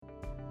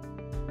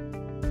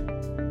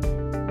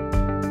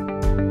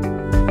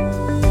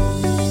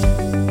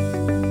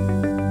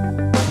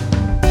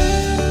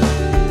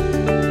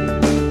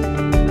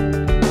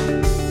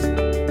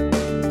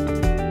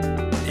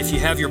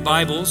have your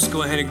Bibles,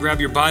 go ahead and grab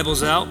your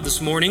Bibles out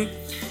this morning.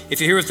 If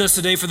you're here with us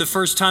today for the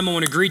first time, I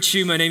want to greet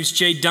you. My name's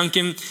Jay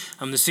Duncan.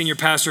 I'm the senior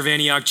pastor of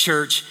Antioch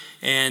Church.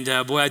 And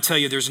boy, I tell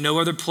you, there's no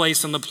other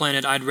place on the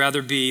planet I'd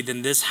rather be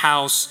than this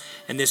house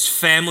and this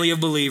family of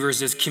believers,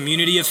 this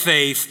community of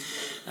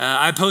faith.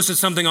 I posted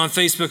something on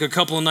Facebook a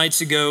couple of nights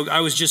ago.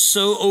 I was just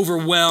so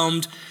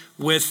overwhelmed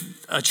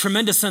with a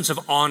tremendous sense of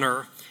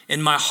honor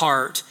in my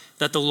heart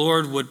that the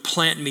Lord would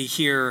plant me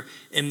here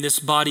in this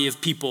body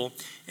of people.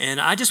 And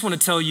I just want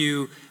to tell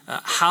you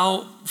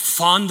how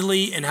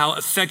fondly and how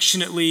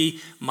affectionately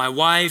my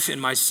wife and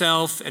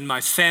myself and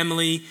my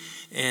family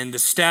and the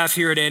staff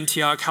here at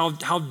Antioch,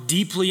 how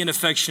deeply and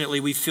affectionately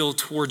we feel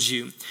towards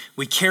you.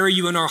 We carry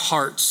you in our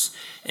hearts,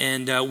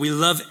 and we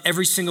love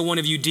every single one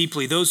of you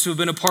deeply. Those who have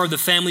been a part of the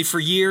family for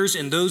years,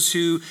 and those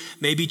who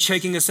may be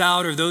checking us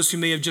out, or those who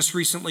may have just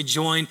recently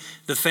joined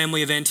the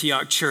family of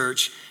Antioch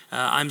Church.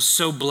 I'm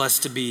so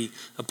blessed to be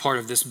a part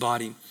of this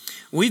body.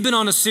 We've been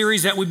on a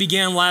series that we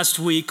began last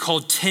week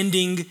called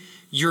Tending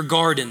Your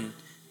Garden.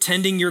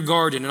 Tending Your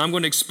Garden, and I'm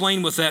going to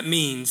explain what that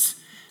means.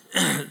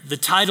 The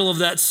title of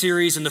that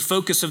series and the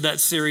focus of that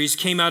series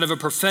came out of a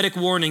prophetic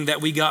warning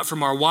that we got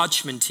from our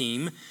Watchman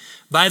team.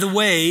 By the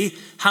way,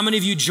 how many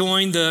of you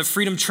joined the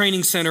Freedom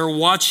Training Center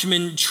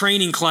Watchman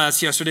training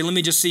class yesterday? Let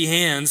me just see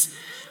hands.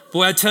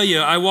 Boy, I tell you,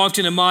 I walked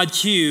into Mod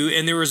Q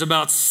and there was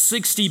about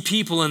 60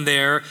 people in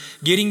there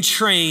getting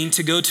trained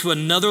to go to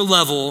another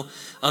level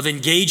of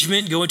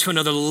engagement, go into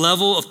another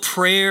level of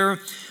prayer,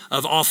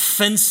 of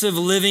offensive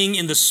living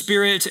in the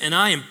Spirit, and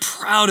I am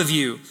proud of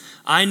you.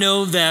 I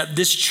know that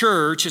this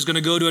church is going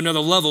to go to another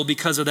level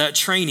because of that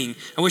training.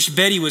 I wish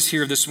Betty was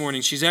here this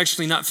morning. She's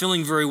actually not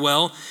feeling very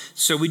well,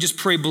 so we just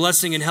pray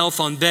blessing and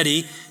health on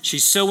Betty. She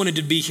so wanted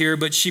to be here,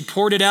 but she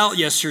poured it out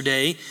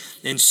yesterday,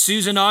 and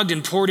Susan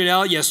Ogden poured it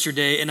out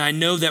yesterday, and I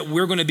know that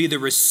we're going to be the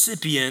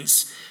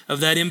recipients of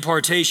that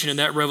impartation and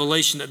that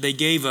revelation that they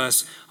gave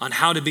us on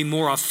how to be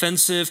more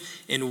offensive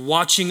in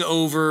watching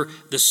over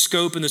the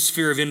scope and the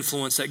sphere of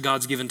influence that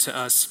God's given to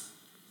us.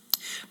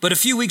 But a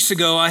few weeks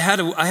ago, I had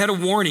a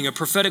warning, a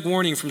prophetic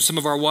warning from some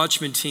of our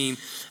Watchman team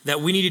that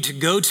we needed to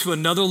go to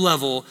another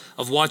level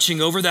of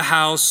watching over the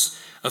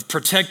house, of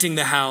protecting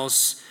the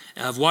house,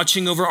 of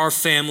watching over our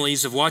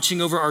families, of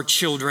watching over our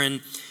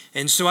children.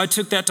 And so I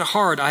took that to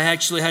heart. I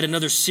actually had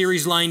another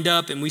series lined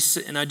up, and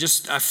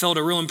I felt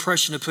a real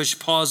impression to push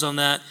pause on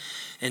that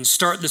and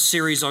start the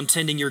series on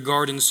Tending Your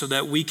Garden so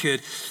that we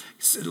could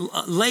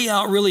lay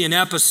out really an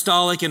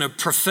apostolic and a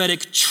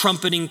prophetic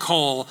trumpeting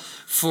call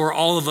for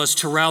all of us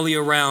to rally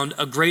around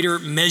a greater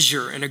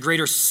measure and a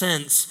greater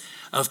sense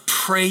of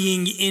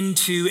praying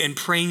into and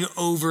praying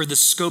over the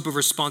scope of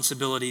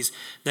responsibilities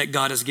that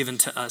God has given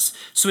to us.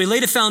 So we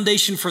laid a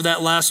foundation for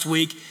that last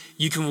week.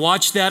 You can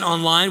watch that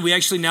online. We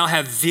actually now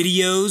have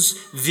video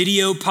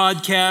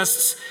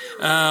podcasts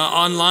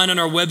online on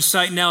our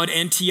website now at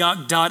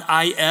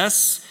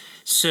antioch.is.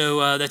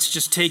 So that's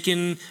just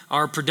taken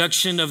our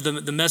production of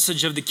the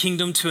message of the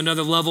kingdom to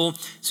another level.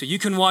 So you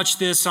can watch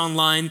this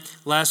online,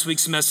 last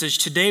week's message.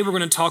 Today we're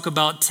going to talk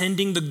about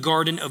tending the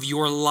garden of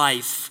your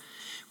life.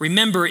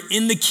 Remember,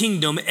 in the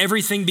kingdom,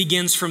 everything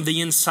begins from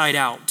the inside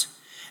out.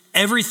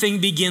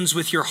 Everything begins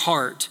with your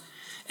heart.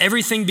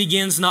 Everything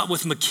begins not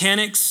with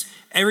mechanics.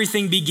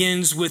 Everything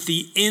begins with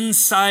the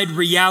inside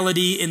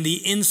reality and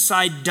the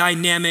inside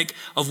dynamic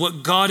of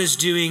what God is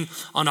doing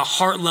on a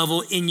heart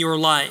level in your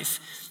life.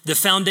 The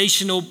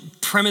foundational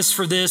premise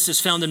for this is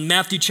found in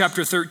Matthew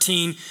chapter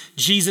 13.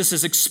 Jesus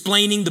is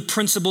explaining the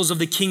principles of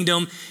the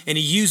kingdom, and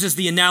he uses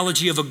the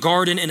analogy of a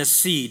garden and a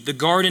seed. The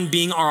garden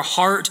being our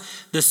heart,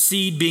 the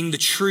seed being the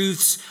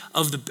truths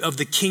of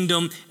the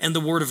kingdom and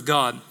the word of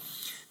God.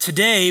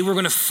 Today, we're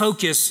going to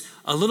focus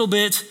a little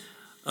bit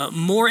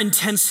more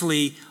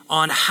intensely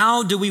on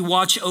how do we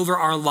watch over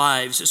our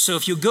lives. So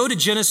if you go to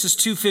Genesis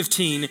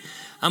 2:15,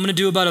 I'm going to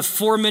do about a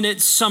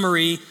 4-minute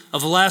summary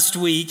of last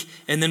week,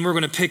 and then we're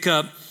going to pick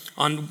up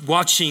on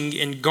watching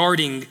and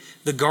guarding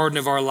the garden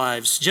of our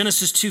lives.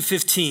 Genesis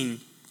 2:15.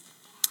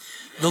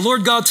 The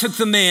Lord God took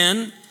the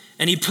man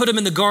and he put him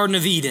in the Garden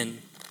of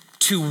Eden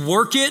to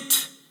work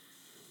it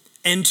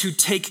and to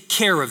take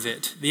care of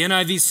it. The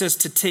NIV says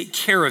to take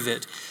care of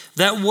it.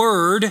 That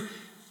word,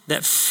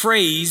 that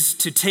phrase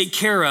to take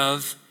care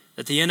of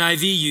that the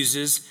NIV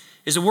uses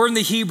is a word in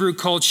the Hebrew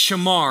called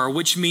shamar,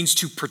 which means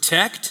to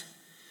protect.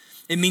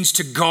 It means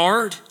to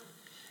guard.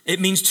 It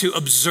means to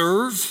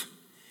observe.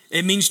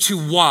 It means to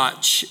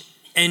watch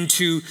and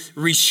to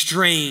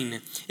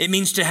restrain. It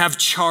means to have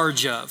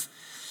charge of.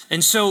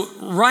 And so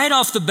right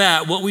off the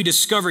bat, what we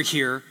discover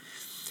here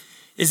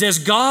is as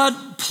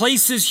God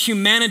places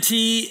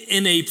humanity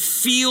in a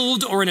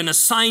field or in an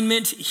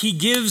assignment, he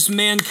gives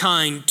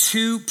mankind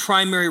two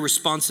primary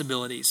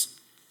responsibilities.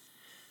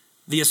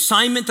 The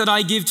assignment that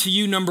I give to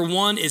you, number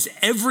one, is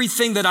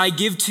everything that I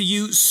give to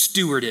you,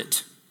 steward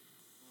it.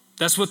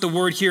 That's what the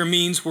word here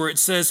means, where it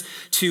says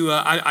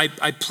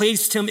I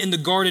placed him in the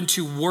garden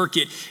to work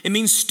it. It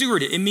means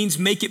steward it. It means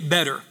make it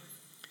better.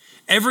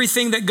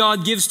 Everything that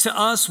God gives to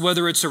us,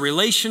 whether it's a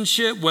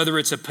relationship, whether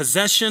it's a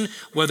possession,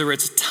 whether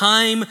it's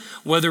time,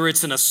 whether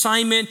it's an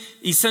assignment,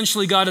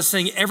 essentially God is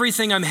saying,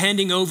 everything I'm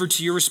handing over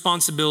to your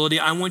responsibility,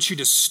 I want you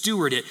to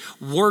steward it,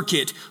 work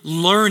it,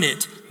 learn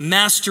it,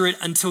 master it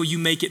until you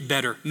make it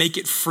better, make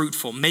it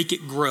fruitful, make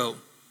it grow.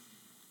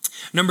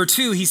 Number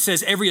two, he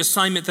says,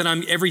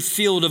 every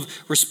field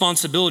of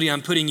responsibility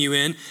I'm putting you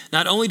in,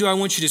 not only do I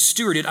want you to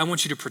steward it, I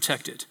want you to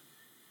protect it.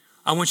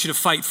 I want you to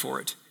fight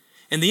for it.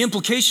 And the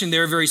implication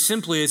there very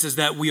simply is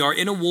that we are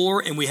in a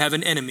war and we have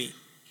an enemy.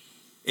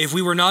 If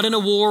we were not in a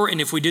war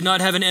and if we did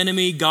not have an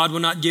enemy, God will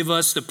not give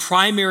us the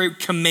primary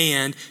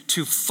command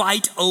to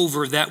fight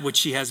over that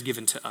which he has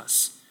given to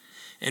us.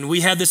 And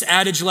we had this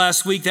adage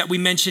last week that we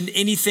mentioned,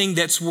 anything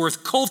that's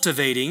worth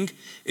cultivating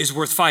is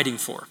worth fighting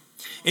for.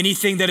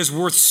 Anything that is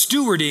worth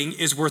stewarding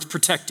is worth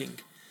protecting.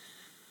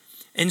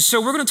 And so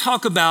we're going to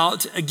talk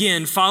about,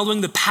 again,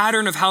 following the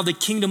pattern of how the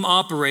kingdom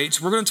operates,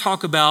 we're going to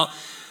talk about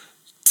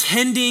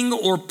tending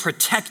or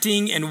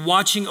protecting and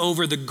watching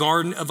over the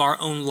garden of our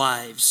own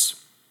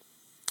lives.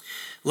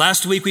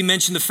 Last week we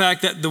mentioned the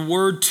fact that the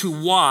word to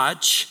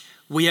watch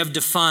we have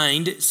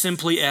defined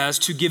simply as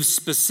to give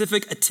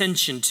specific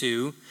attention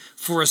to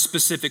for a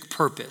specific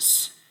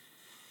purpose.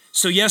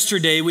 So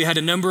yesterday we had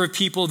a number of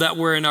people that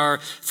were in our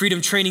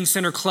Freedom Training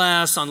Center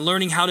class on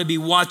learning how to be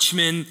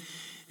watchmen.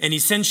 And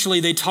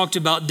essentially they talked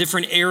about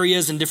different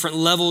areas and different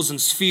levels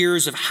and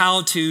spheres of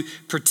how to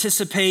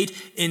participate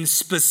in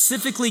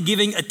specifically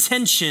giving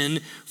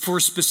attention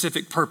for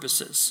specific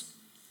purposes.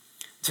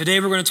 Today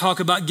we're going to talk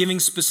about giving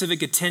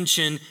specific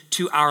attention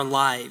to our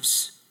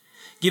lives,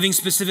 giving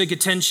specific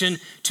attention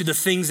to the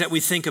things that we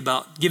think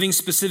about, giving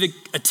specific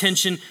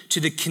attention to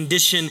the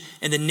condition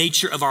and the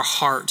nature of our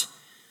heart.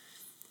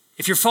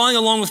 If you're following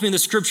along with me in the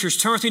scriptures,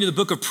 turn with me to the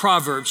book of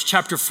Proverbs,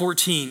 chapter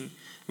 14.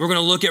 We're going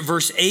to look at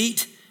verse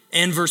 8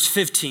 and verse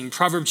 15.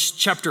 Proverbs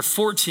chapter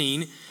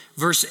 14,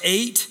 verse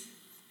 8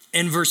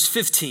 and verse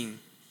 15.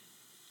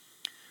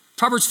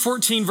 Proverbs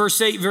 14, verse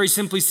 8 very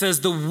simply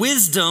says, the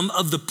wisdom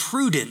of the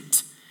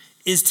prudent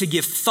is to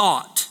give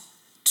thought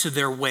to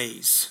their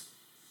ways.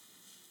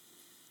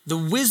 The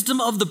wisdom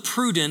of the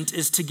prudent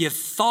is to give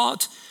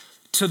thought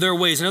to their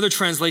ways. Another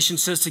translation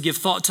says to give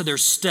thought to their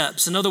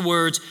steps. In other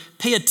words,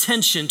 pay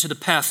attention to the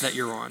path that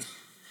you're on.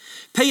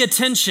 Pay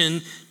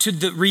attention to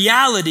the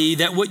reality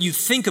that what you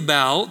think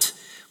about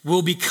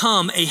will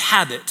become a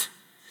habit,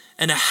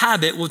 and a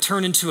habit will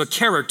turn into a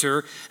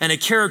character, and a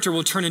character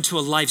will turn into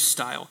a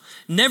lifestyle.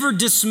 Never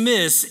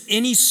dismiss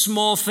any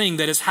small thing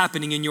that is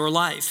happening in your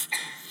life,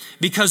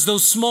 because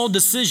those small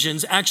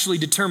decisions actually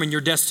determine your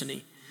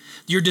destiny.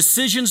 Your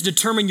decisions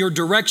determine your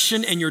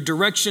direction, and your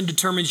direction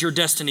determines your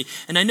destiny.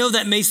 And I know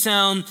that may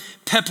sound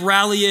pep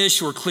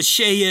rally-ish or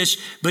cliche-ish,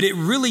 but it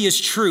really is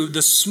true.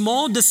 The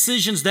small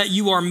decisions that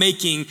you are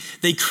making,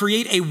 they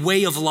create a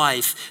way of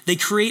life. They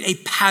create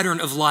a pattern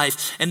of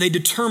life, and they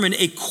determine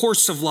a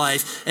course of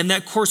life. And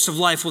that course of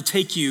life will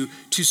take you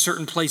to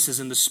certain places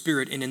in the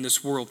spirit and in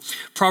this world.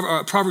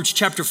 Proverbs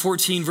chapter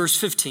 14, verse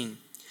 15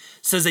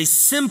 says, a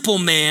simple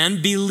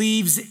man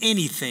believes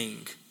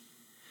anything,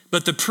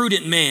 but the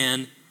prudent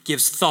man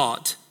gives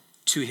thought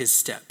to his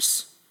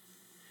steps.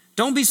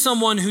 Don't be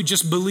someone who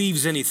just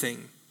believes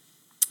anything.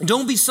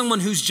 Don't be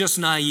someone who's just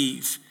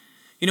naive.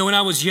 You know, when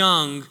I was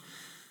young,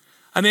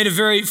 I made a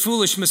very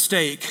foolish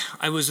mistake.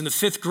 I was in the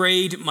 5th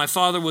grade. My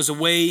father was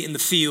away in the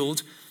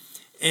field,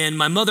 and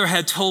my mother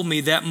had told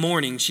me that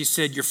morning, she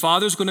said, your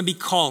father's going to be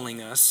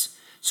calling us,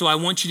 so I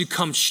want you to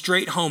come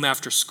straight home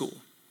after school.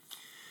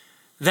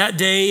 That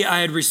day, I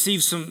had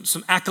received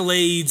some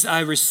accolades. I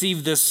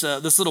received this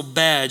little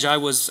badge. I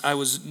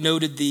was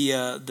noted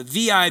the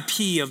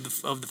VIP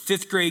of the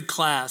 5th grade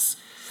class,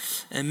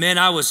 and man,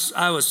 I was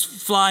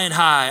flying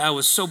high. I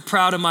was so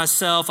proud of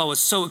myself. I was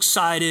so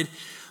excited.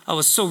 I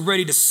was so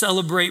ready to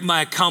celebrate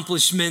my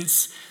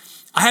accomplishments.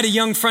 I had a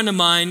young friend of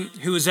mine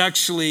who was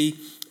actually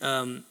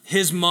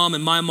his mom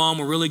and my mom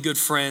were really good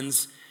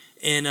friends.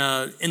 And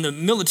in the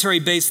military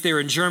base there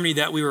in Germany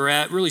that we were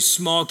at, really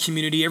small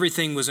community,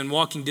 everything was in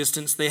walking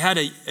distance. They had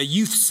a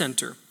youth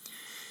center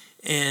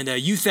and a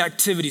youth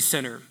activity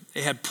center.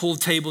 They had pool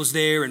tables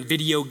there and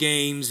video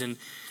games. And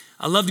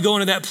I loved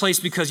going to that place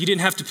because you didn't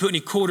have to put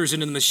any quarters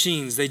into the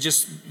machines.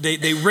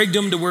 They rigged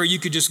them to where you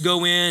could just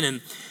go in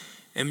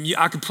and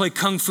I could play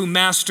Kung Fu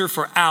Master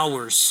for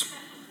hours.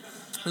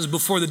 It was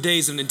before the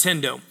days of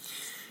Nintendo.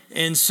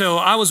 And so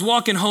I was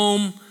walking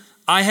home.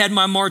 I had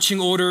my marching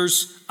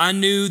orders. I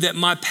knew that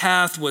my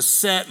path was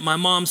set. My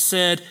mom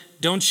said,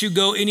 don't you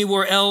go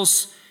anywhere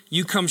else.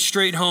 You come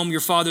straight home.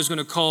 Your father's going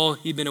to call.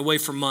 He'd been away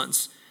for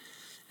months.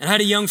 And I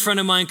had a young friend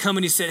of mine come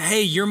and he said,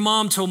 hey, your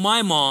mom told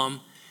my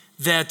mom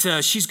that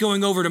she's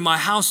going over to my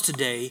house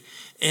today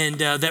and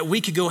that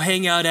we could go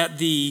hang out at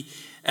the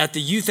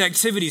youth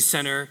activity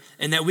center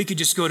and that we could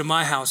just go to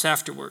my house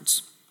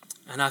afterwards.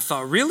 And I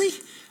thought, really?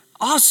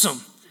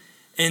 Awesome.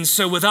 And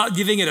so without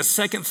giving it a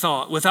second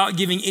thought, without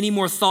giving any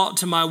more thought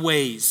to my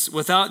ways,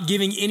 without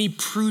giving any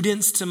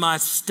prudence to my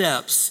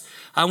steps,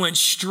 I went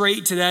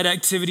straight to that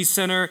activity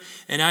center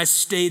and I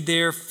stayed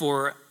there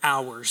for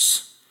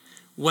hours.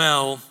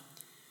 Well,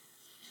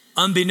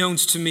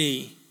 unbeknownst to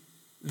me,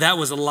 that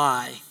was a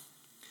lie.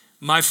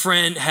 My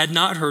friend had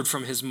not heard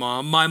from his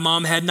mom. My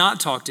mom had not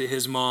talked to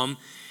his mom.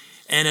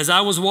 And as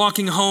I was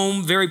walking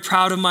home, very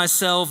proud of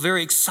myself,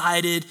 very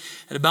excited,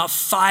 at about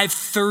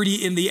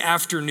 5:30 in the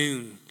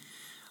afternoon,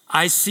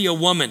 I see a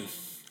woman,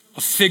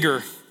 a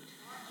figure,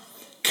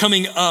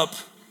 coming up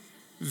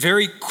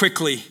very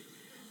quickly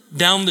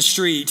down the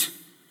street.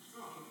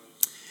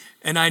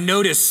 And I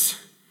notice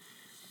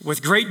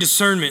with great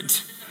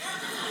discernment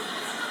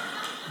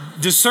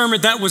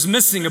that was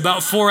missing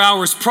about 4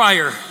 hours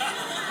prior.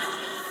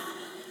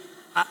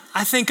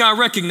 I think I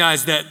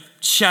recognize that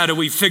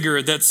shadowy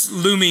figure that's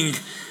looming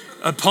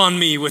upon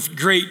me with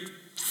great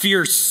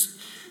fierce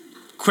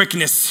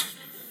quickness.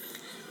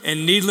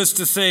 And needless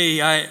to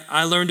say,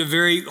 I learned a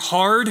very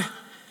hard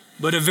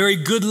but a very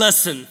good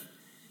lesson.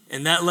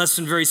 And that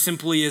lesson very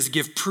simply is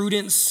give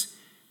prudence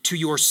to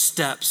your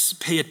steps.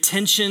 Pay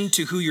attention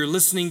to who you're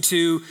listening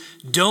to.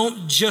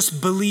 Don't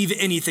just believe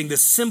anything. The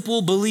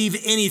simple believe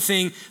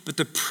anything, but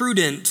the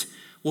prudent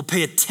will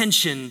pay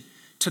attention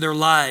to their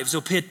lives.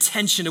 They'll pay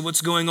attention to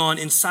what's going on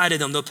inside of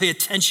them. They'll pay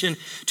attention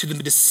to the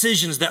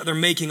decisions that they're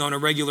making on a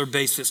regular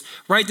basis.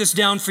 Write this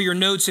down for your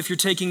notes if you're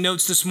taking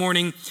notes this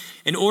morning.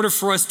 In order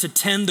for us to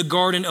tend the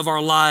garden of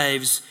our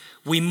lives,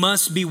 we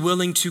must be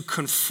willing to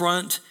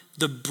confront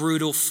the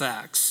brutal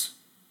facts.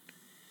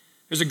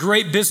 There's a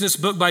great business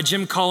book by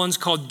Jim Collins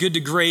called Good to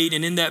Great,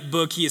 and in that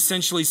book, he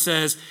essentially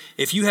says,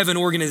 if you have an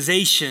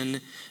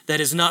organization that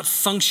is not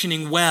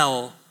functioning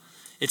well,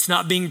 it's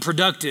not being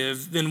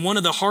productive, then one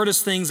of the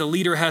hardest things a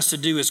leader has to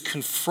do is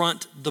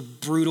confront the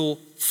brutal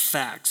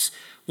facts.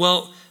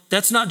 Well,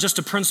 that's not just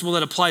a principle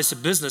that applies to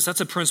business,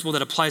 that's a principle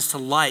that applies to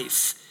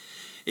life.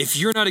 If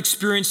you're not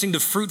experiencing the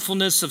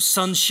fruitfulness of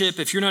sonship,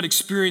 if you're not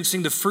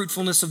experiencing the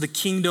fruitfulness of the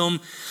kingdom,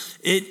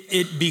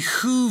 it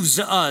behooves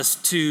us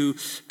to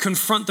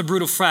confront the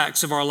brutal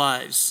facts of our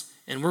lives.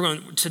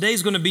 And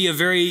today's going to be a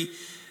very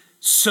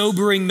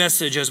sobering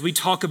message as we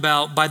talk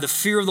about, by the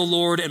fear of the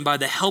Lord and by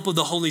the help of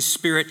the Holy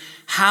Spirit,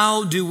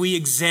 how do we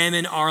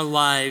examine our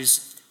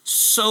lives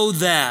so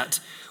that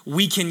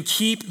we can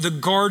keep the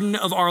garden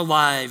of our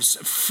lives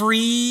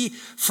free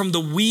from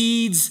the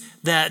weeds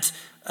that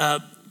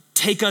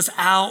take us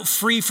out,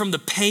 free from the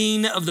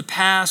pain of the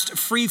past,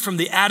 free from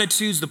the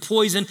attitudes, the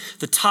poison,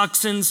 the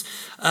toxins,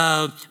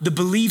 the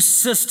belief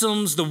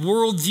systems, the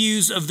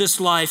worldviews of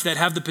this life that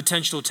have the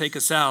potential to take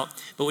us out.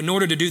 But in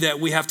order to do that,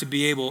 we have to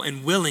be able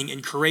and willing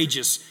and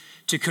courageous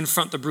to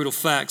confront the brutal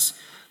facts.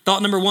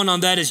 Thought number one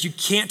on that is you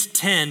can't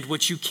tend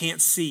what you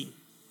can't see.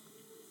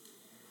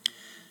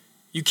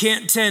 You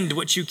can't tend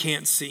what you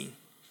can't see.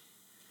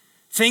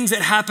 Things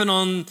that happen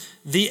on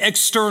the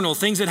external,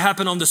 things that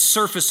happen on the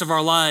surface of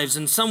our lives,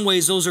 in some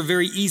ways those are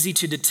very easy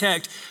to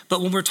detect. But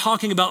when we're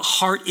talking about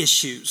heart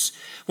issues,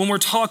 when we're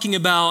talking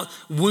about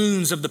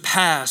wounds of the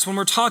past, when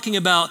we're talking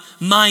about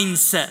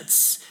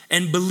mindsets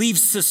and belief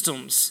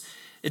systems,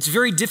 it's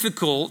very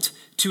difficult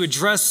to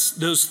address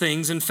those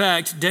things. In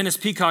fact, Dennis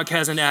Peacock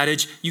has an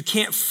adage, you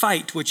can't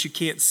fight what you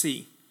can't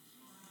see.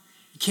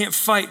 You can't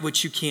fight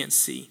what you can't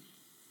see.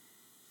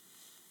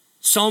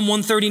 Psalm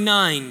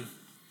 139,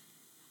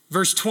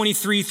 verse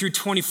 23 through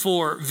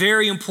 24,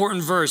 very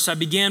important verse. I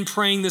began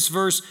praying this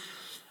verse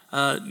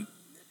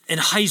in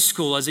high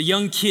school as a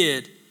young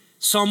kid.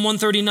 Psalm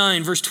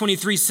 139, verse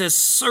 23 says,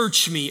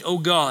 "Search me, O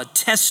God,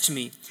 test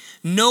me,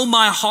 know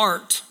my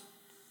heart.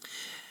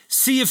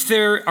 See if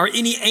there are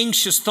any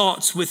anxious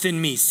thoughts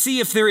within me. See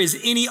if there is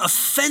any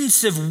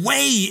offensive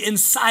way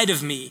inside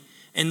of me,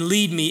 and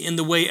lead me in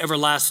the way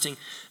everlasting."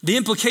 The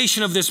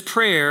implication of this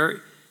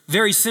prayer,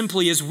 very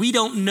simply, is we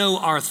don't know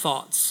our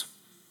thoughts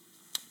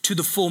to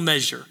the full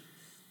measure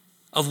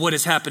of what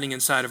is happening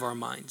inside of our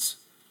minds.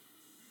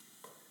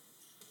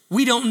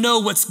 We don't know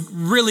what's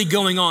really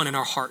going on in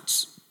our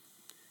hearts.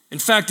 In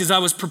fact, as I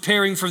was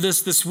preparing for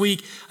this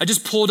week, I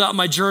just pulled out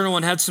my journal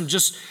and had some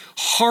just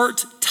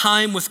heart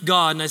time with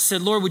God. And I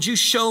said, Lord, would you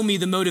show me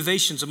the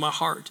motivations of my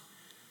heart?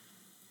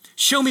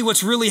 Show me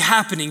what's really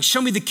happening.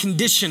 Show me the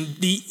condition,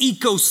 the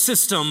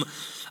ecosystem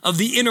of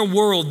the inner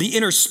world, the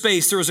inner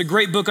space. There was a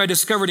great book I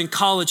discovered in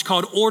college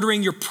called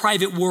Ordering Your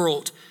Private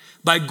World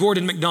by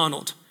Gordon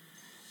MacDonald.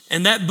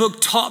 And that book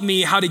taught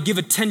me how to give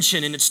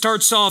attention. And it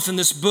starts off in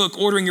this book,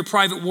 Ordering Your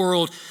Private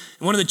World.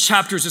 And one of the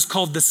chapters is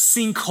called the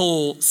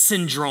sinkhole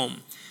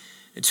syndrome.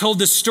 It told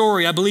this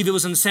story, I believe it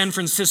was in San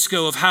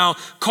Francisco, of how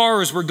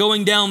cars were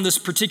going down this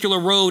particular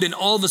road and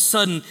all of a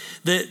sudden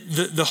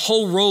the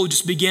whole road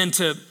just began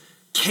to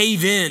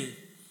cave in.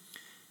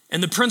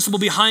 And the principle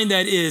behind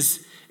that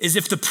is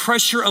if the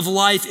pressure of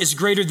life is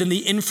greater than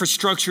the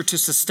infrastructure to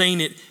sustain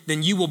it,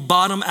 then you will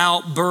bottom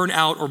out, burn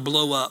out, or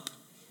blow up.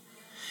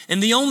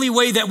 And the only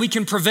way that we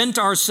can prevent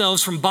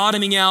ourselves from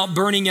bottoming out,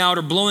 burning out,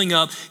 or blowing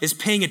up is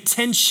paying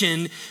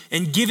attention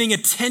and giving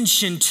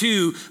attention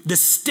to the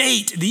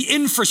state, the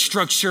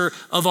infrastructure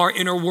of our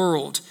inner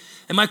world.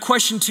 And my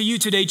question to you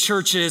today,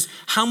 church, is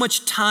how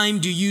much time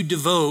do you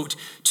devote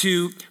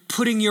to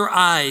putting your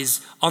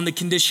eyes on the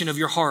condition of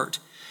your heart?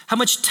 How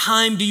much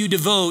time do you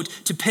devote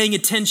to paying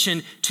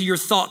attention to your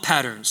thought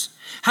patterns?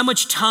 How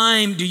much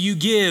time do you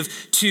give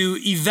to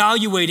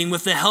evaluating,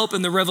 with the help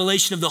and the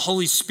revelation of the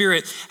Holy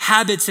Spirit,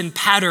 habits and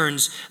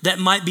patterns that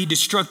might be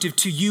destructive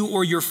to you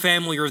or your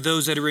family or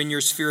those that are in your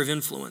sphere of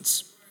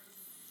influence?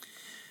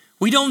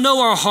 We don't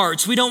know our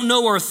hearts. We don't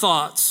know our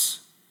thoughts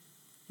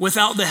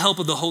without the help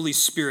of the Holy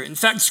Spirit. In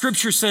fact,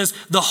 Scripture says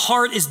the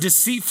heart is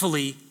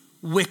deceitfully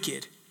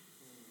wicked.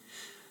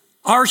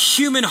 Our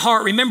human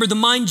heart, remember, the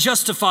mind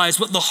justifies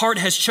what the heart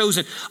has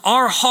chosen.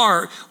 Our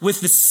heart, with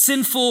the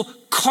sinful,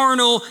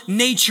 carnal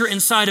nature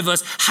inside of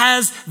us,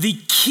 has the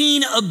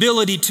keen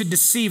ability to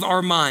deceive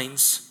our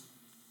minds.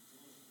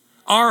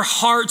 Our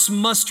hearts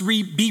must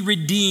be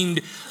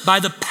redeemed by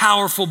the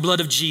powerful blood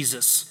of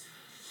Jesus.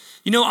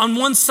 You know, on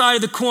one side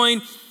of the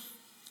coin,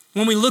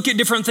 when we look at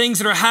different things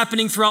that are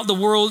happening throughout the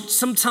world,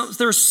 sometimes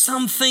there are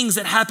some things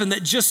that happen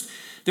that just,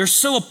 they're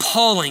so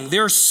appalling.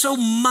 They're so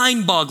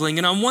mind-boggling.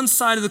 And on one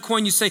side of the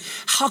coin, you say,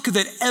 how could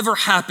that ever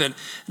happen?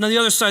 And on the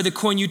other side of the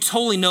coin, you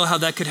totally know how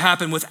that could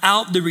happen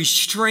without the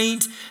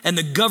restraint and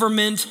the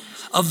government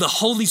of the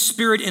Holy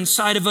Spirit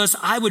inside of us.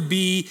 I would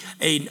be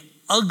an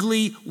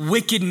ugly,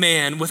 wicked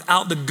man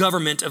without the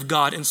government of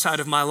God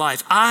inside of my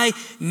life. I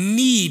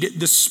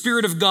need the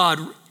Spirit of God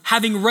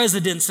having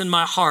residence in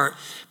my heart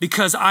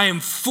because I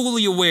am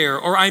fully aware,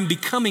 or I'm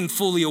becoming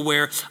fully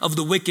aware of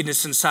the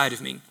wickedness inside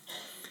of me.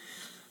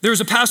 There was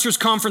a pastor's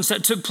conference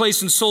that took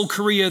place in Seoul,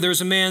 Korea.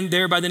 There's a man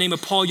there by the name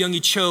of Paul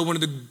Young-hee Cho, one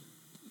of the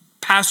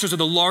pastors of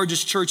the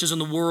largest churches in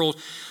the world.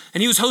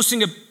 And he was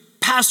hosting a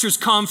pastor's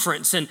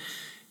conference, and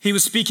he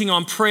was speaking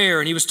on prayer,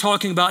 and he was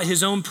talking about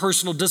his own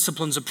personal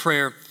disciplines of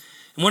prayer.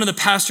 And one of the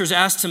pastors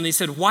asked him, they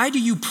said, "Why do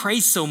you pray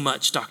so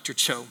much, Dr.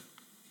 Cho?"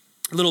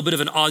 A little bit of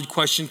an odd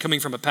question coming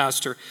from a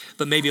pastor,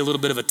 but maybe a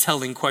little bit of a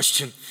telling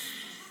question.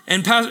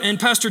 And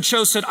Pastor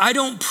Cho said, "I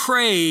don't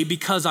pray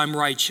because I'm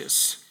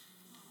righteous.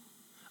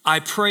 I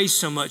pray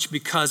so much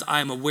because I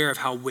am aware of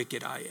how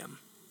wicked I am.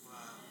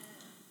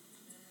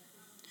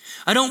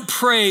 I don't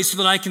pray so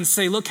that I can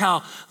say, look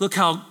how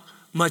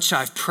much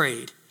I've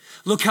prayed.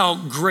 Look how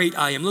great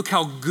I am. Look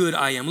how good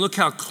I am. Look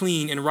how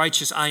clean and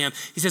righteous I am."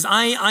 He says,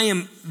 I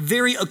am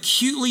very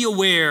acutely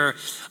aware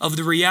of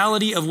the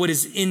reality of what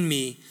is in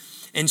me.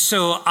 And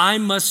so I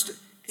must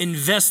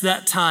invest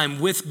that time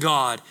with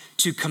God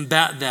to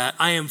combat that.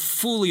 I am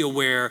fully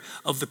aware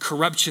of the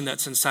corruption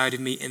that's inside of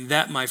me. And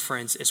that, my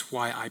friends, is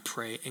why I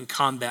pray and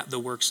combat the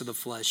works of the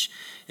flesh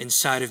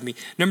inside of me.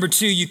 Number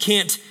two, you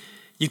can't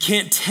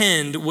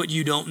tend what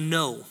you don't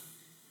know.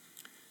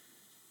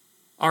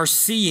 Our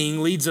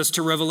seeing leads us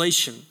to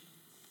revelation.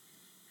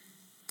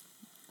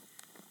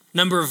 A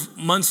number of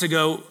months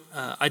ago,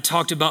 I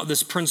talked about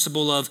this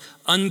principle of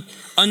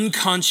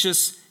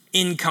unconscious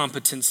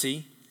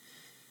incompetency,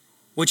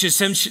 which is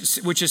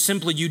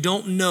simply you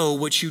don't know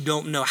what you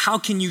don't know. How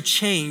can you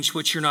change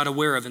what you're not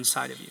aware of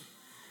inside of you?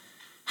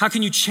 How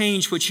can you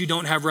change what you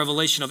don't have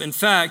revelation of? In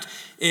fact,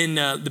 in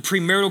the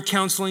premarital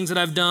counselings that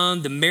I've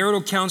done, the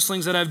marital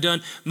counselings that I've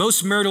done,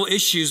 most marital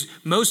issues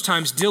most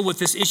times deal with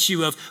this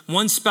issue of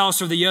one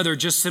spouse or the other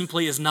just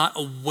simply is not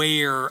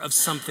aware of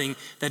something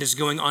that is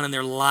going on in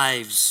their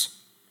lives.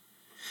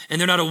 And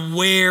they're not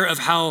aware of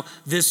how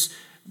this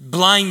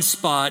blind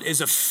spot is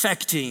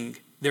affecting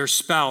their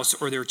spouse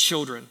or their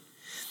children.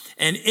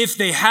 And if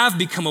they have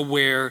become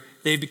aware,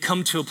 they've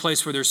come to a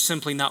place where they're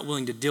simply not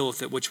willing to deal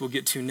with it, which we'll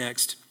get to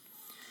next.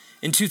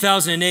 In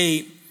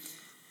 2008,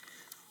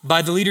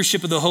 by the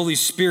leadership of the Holy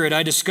Spirit,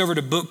 I discovered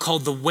a book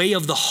called The Way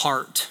of the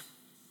Heart.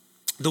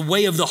 The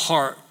Way of the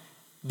Heart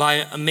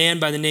by a man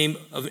by the name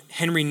of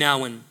Henry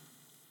Nouwen.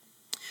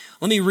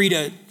 Let me read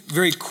a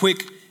very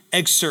quick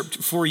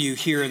excerpt for you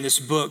here in this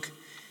book.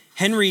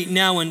 Henry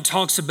Nouwen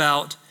talks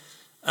about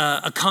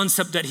a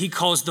concept that he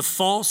calls the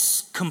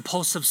false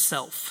compulsive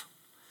self.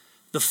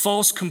 The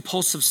false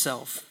compulsive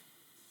self.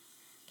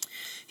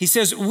 He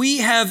says, "We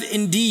have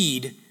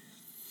indeed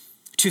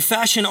to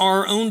fashion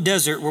our own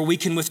desert where we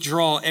can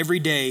withdraw every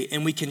day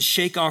and we can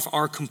shake off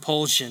our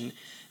compulsion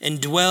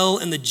and dwell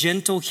in the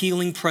gentle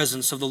healing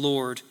presence of the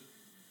Lord.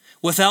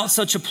 Without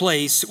such a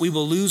place, we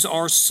will lose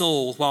our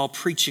soul while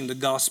preaching the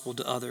gospel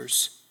to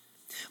others.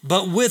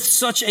 But with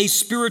such a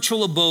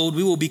spiritual abode,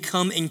 we will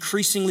become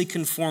increasingly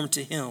conformed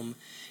to him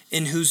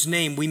in whose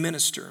name we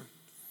minister.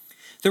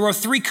 There are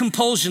three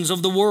compulsions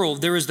of the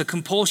world. There is the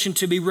compulsion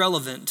to be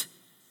relevant.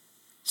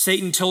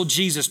 Satan told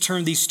Jesus,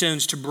 turn these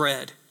stones to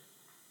bread.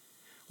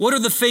 What are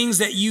the things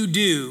that you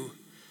do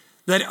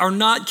that are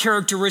not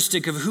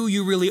characteristic of who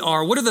you really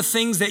are? What are the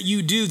things that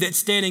you do that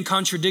stand in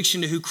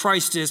contradiction to who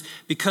Christ is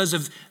because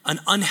of an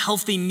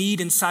unhealthy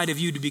need inside of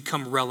you to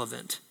become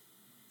relevant?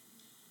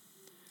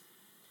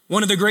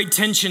 One of the great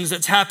tensions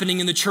that's happening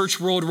in the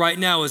church world right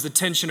now is the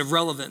tension of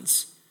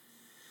relevance.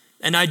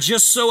 And I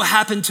just so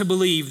happen to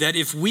believe that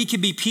if we could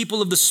be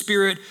people of the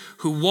Spirit,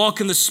 who walk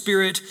in the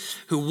Spirit,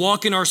 who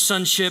walk in our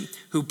sonship,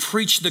 who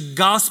preach the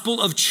gospel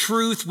of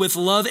truth with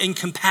love and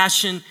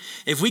compassion,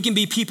 if we can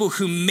be people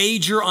who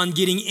major on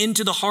getting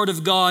into the heart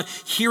of God,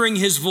 hearing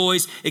his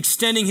voice,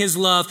 extending his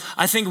love,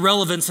 I think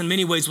relevance in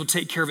many ways will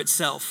take care of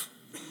itself.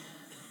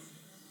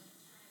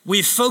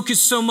 We've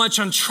focused so much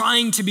on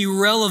trying to be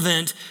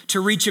relevant to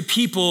reach a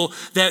people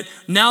that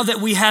now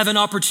that we have an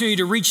opportunity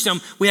to reach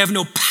them, we have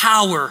no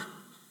power.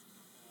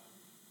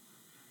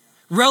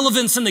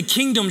 Relevance in the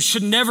kingdom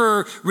should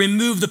never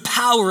remove the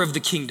power of the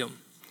kingdom.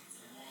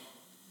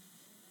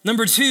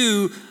 Number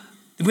two,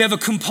 we have a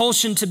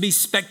compulsion to be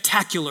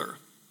spectacular.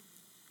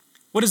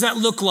 What does that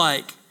look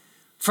like?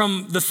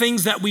 From the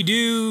things that we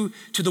do,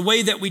 to the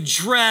way that we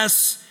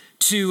dress,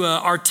 to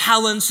our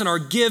talents and our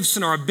gifts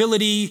and our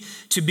ability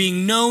to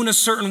being known a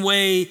certain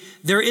way,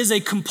 there is a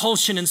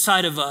compulsion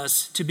inside of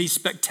us to be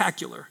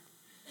spectacular,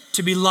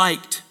 to be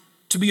liked,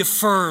 to be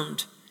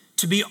affirmed,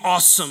 to be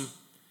awesome.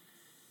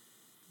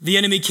 The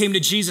enemy came to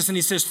Jesus and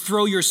he says,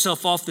 throw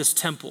yourself off this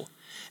temple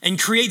and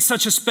create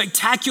such a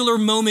spectacular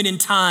moment in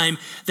time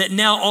that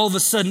now all of a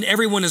sudden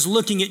everyone is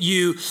looking at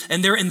you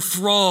and they're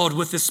enthralled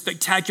with this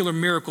spectacular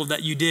miracle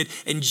that you did.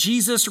 And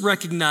Jesus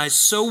recognized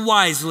so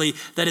wisely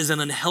that is an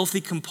unhealthy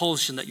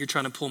compulsion that you're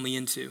trying to pull me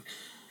into.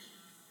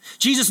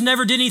 Jesus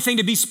never did anything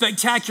to be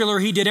spectacular.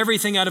 He did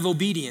everything out of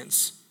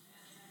obedience.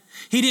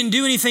 He didn't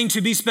do anything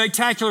to be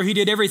spectacular. He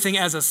did everything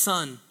as a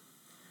son.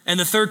 And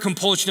the third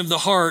compulsion of the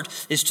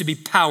heart is to be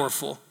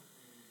powerful.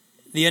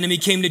 The enemy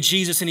came to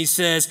Jesus and he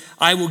says,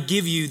 I will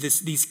give you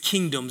these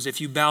kingdoms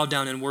if you bow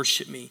down and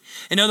worship me.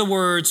 In other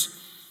words,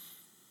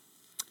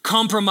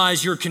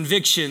 compromise your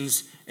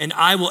convictions and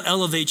I will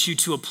elevate you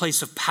to a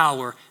place of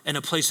power and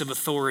a place of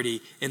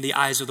authority in the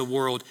eyes of the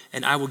world,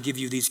 and I will give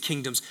you these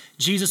kingdoms.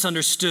 Jesus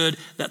understood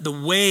that the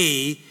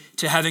way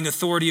to having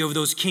authority over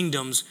those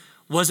kingdoms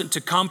wasn't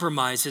to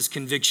compromise his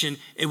conviction,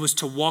 it was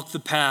to walk the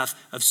path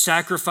of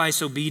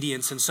sacrifice,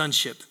 obedience, and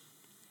sonship.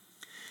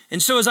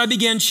 And so as I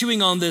began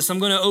chewing on this, I'm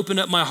going to open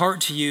up my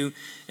heart to you,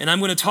 and I'm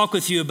going to talk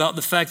with you about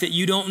the fact that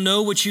you don't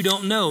know what you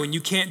don't know, and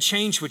you can't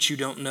change what you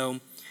don't know.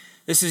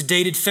 This is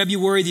dated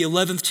February the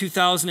 11th,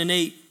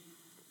 2008.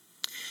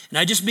 And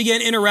I just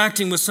began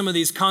interacting with some of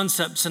these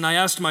concepts, and I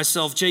asked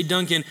myself, Jay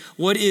Duncan,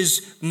 what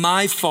is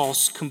my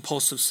false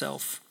compulsive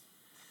self?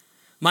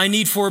 My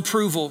need for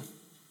approval,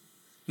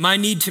 my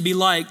need to be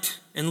liked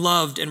and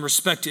loved and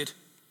respected.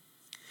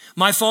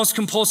 My false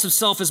compulsive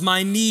self is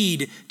my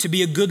need to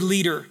be a good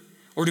leader,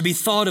 or to be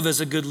thought of as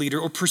a good leader,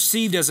 or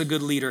perceived as a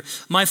good leader.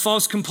 My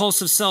false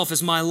compulsive self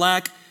is my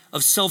lack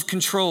of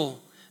self-control,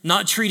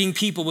 not treating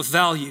people with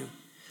value.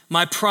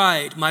 My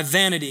pride, my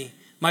vanity,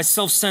 my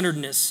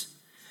self-centeredness,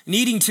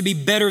 needing to be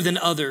better than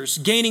others,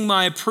 gaining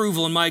my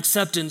approval and my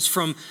acceptance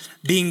from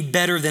being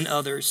better than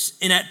others,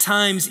 and at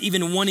times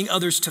even wanting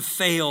others to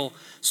fail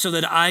so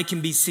that I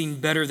can be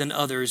seen better than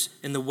others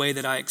in the way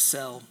that I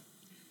excel.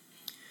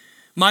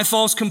 My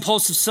false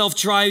compulsive self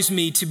drives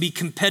me to be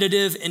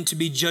competitive and to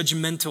be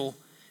judgmental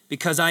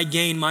because I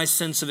gain my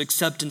sense of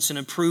acceptance and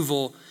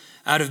approval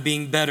out of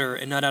being better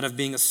and not out of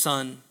being a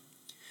son.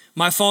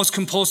 My false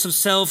compulsive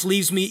self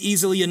leaves me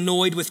easily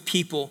annoyed with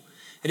people.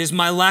 It is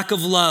my lack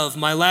of love,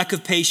 my lack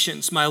of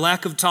patience, my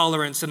lack of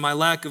tolerance, and my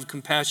lack of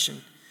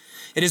compassion.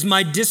 It is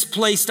my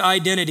displaced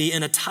identity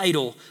in a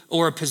title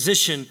or a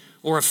position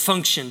or a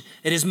function.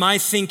 It is my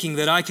thinking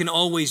that I can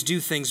always do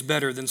things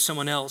better than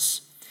someone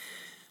else.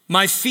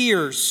 My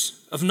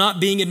fears of not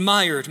being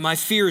admired, my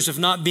fears of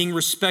not being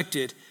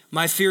respected,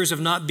 my fears of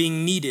not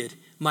being needed,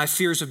 my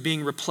fears of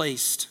being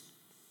replaced.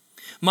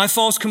 My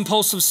false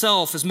compulsive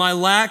self is my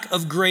lack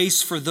of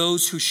grace for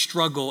those who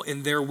struggle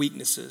in their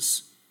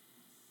weaknesses.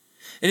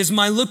 It is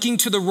my looking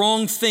to the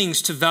wrong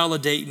things to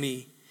validate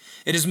me.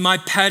 It is my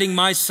patting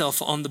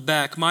myself on the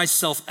back, my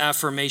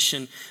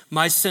self-affirmation,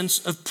 my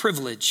sense of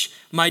privilege,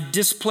 my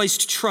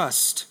displaced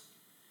trust.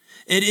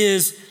 It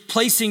is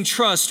placing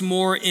trust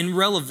more in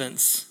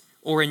relevance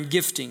or in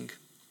gifting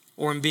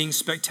or in being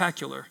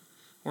spectacular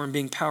or in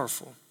being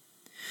powerful.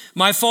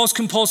 My false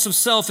compulsive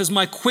self is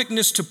my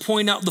quickness to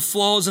point out the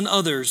flaws in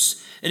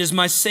others. It is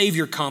my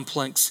savior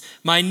complex,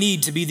 my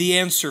need to be the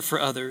answer for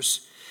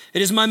others.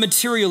 It is my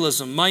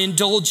materialism, my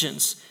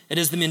indulgence. It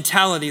is the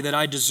mentality that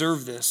I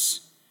deserve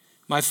this.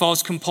 My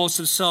false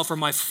compulsive self are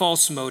my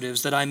false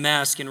motives that I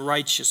mask in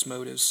righteous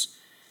motives.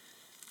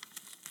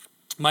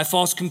 My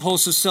false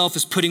compulsive self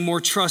is putting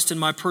more trust in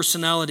my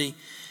personality,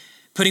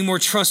 putting more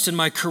trust in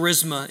my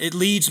charisma. It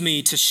leads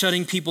me to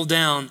shutting people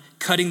down,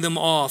 cutting them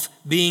off,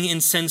 being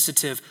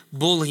insensitive,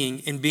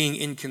 bullying, and being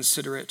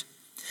inconsiderate.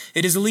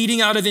 It is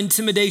leading out of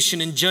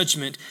intimidation and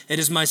judgment. It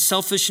is my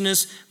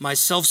selfishness, my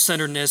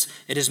self-centeredness.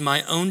 It is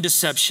my own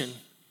deception.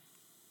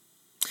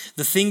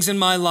 The things in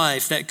my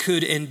life that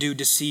could and do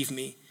deceive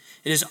me.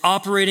 It is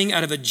operating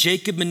out of a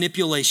Jacob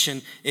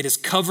manipulation. It is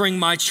covering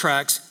my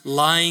tracks,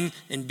 lying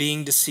and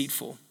being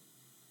deceitful.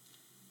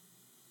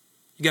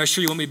 You guys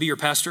sure you want me to be your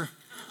pastor?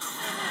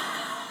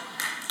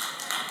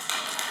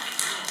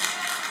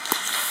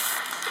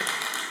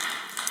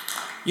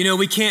 You know,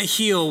 we can't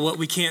heal what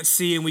we can't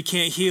see, and we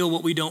can't heal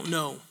what we don't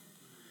know.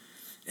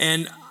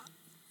 And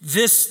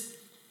this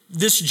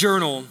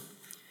journal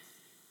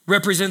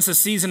represents a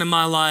season in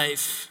my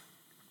life.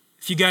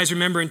 If you guys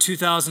remember in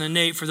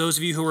 2008, for those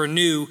of you who are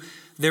new,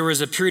 there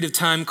was a period of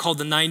time called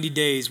the 90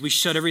 days. We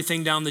shut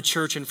everything down in the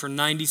church, and for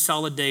 90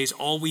 solid days,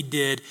 all we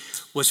did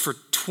was for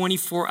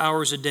 24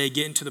 hours a day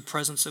get into the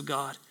presence of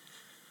God.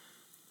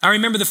 I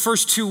remember the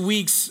first 2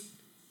 weeks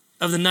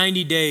of the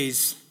 90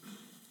 days,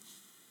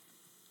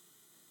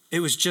 it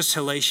was just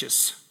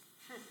hellacious.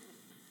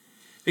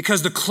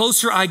 Because the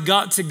closer I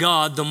got to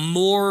God, the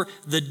more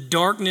the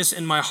darkness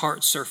in my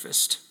heart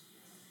surfaced.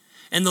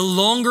 And the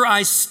longer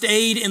I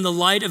stayed in the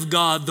light of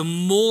God, the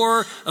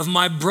more of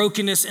my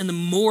brokenness and the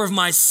more of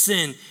my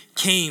sin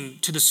came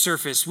to the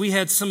surface. We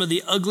had some of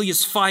the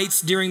ugliest fights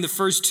during the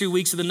first 2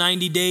 weeks of the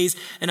 90 days.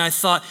 And I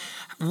thought,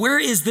 where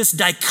is this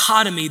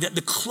dichotomy that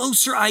the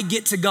closer I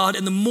get to God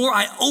and the more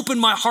I open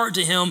my heart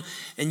to him,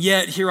 and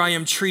yet here I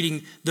am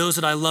treating those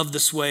that I love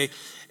this way.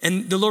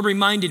 And the Lord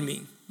reminded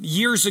me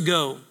years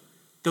ago,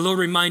 the Lord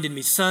reminded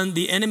me, son,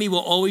 the enemy will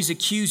always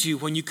accuse you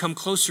when you come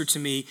closer to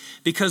me,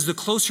 because the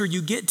closer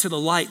you get to the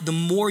light, the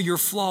more your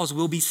flaws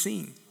will be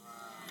seen.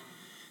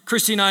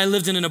 Christy and I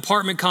lived in an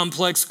apartment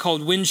complex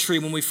called Windtree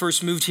when we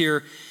first moved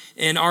here,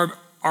 and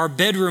our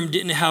bedroom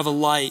didn't have a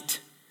light,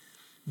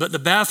 but the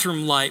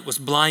bathroom light was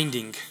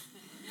blinding.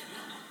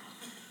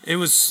 It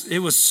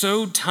was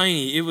so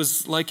tiny. It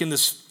was like in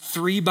this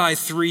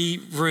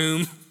 3x3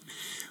 room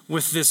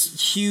with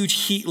this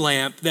huge heat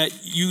lamp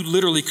that you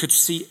literally could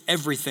see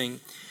everything.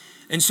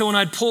 And so when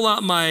I'd pull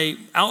out my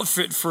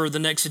outfit for the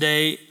next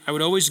day, I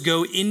would always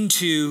go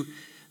into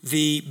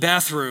the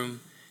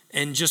bathroom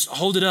and just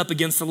hold it up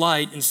against the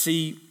light and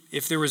see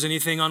if there was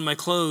anything on my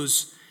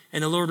clothes.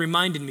 And the Lord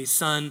reminded me,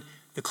 son,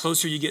 the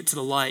closer you get to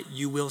the light,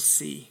 you will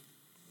see.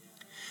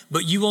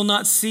 But you will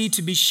not see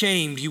to be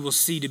shamed, you will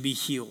see to be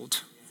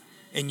healed.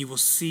 And you will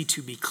see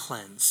to be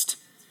cleansed.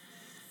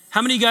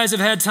 How many of you guys have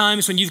had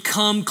times when you've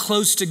come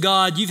close to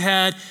God, you've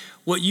had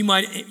what you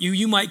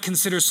might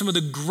consider some of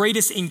the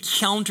greatest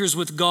encounters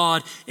with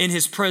God in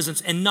his presence,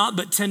 and not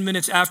but 10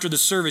 minutes after the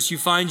service, you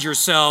find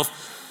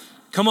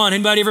yourself, come on,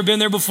 anybody ever been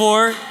there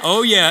before?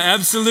 Oh yeah,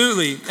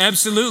 absolutely,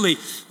 absolutely.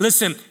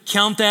 Listen,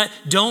 count that.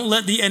 Don't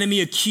let the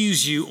enemy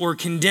accuse you or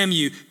condemn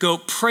you. Go,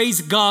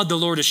 praise God, the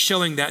Lord is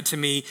showing that to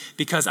me,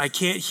 because I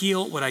can't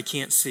heal what I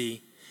can't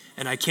see,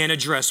 and I can't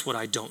address what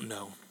I don't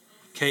know.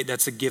 Okay,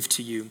 that's a gift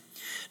to you.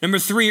 Number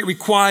 3, it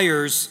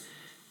requires,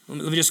 let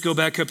me just go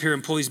back up here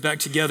and pull these back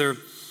together.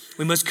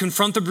 We must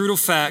confront the brutal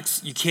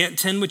facts. You can't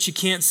tend what you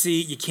can't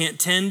see. You can't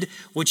tend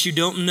what you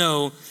don't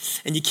know.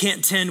 And you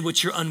can't tend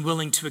what you're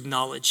unwilling to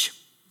acknowledge.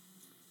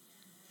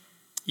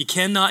 You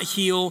cannot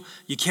heal.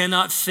 You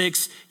cannot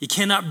fix. You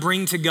cannot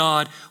bring to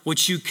God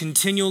what you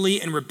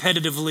continually and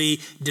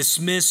repetitively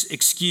dismiss,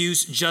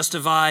 excuse,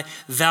 justify,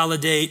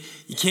 validate.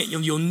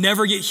 You'll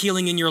never get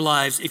healing in your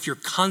lives if you're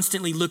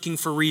constantly looking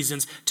for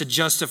reasons to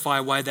justify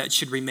why that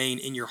should remain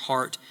in your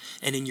heart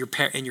and in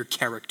your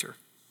character.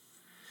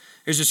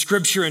 There's a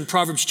scripture in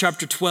Proverbs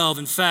chapter 12.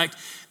 In fact,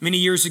 many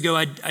years ago,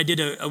 I did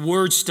a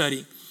word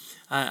study.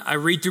 I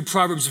read through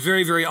Proverbs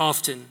very, very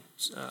often.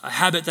 It's a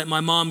habit that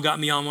my mom got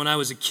me on when I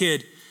was a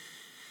kid.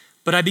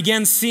 But I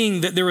began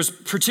seeing that there was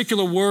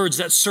particular words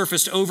that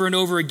surfaced over and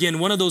over again.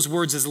 One of those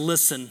words is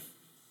listen.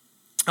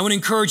 I want to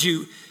encourage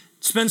you,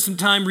 spend some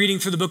time reading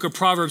through the book of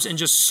Proverbs and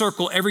just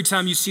circle every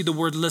time you see the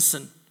word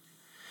listen.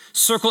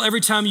 Circle every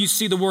time you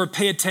see the word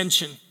pay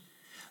attention.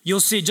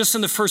 You'll see just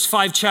in the first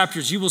 5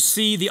 chapters, you will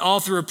see the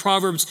author of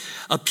Proverbs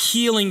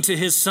appealing to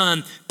his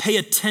son. Pay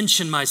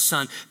attention, my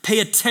son. Pay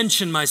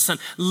attention, my son.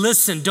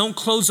 Listen, don't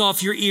close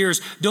off your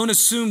ears. Don't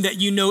assume that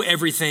you know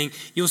everything.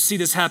 You'll see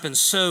this happen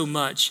so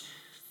much.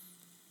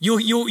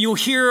 You'll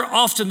hear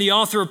often the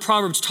author of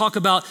Proverbs talk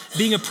about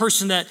being a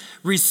person that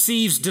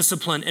receives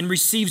discipline and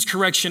receives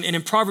correction. And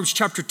in Proverbs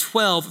chapter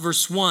 12,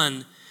 verse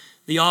 1,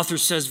 the author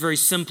says very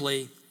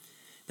simply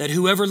that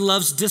whoever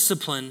loves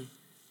discipline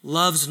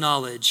loves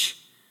knowledge,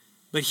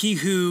 but he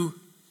who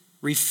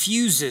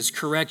refuses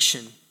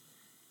correction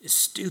is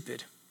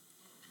stupid.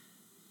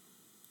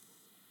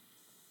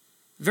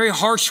 Very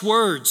harsh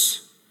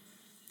words,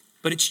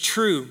 but it's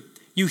true.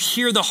 You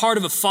hear the heart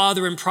of a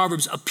father in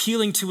Proverbs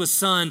appealing to a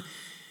son.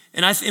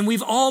 And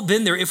we've all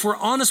been there. If we're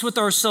honest with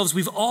ourselves,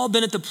 we've all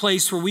been at the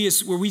place where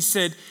we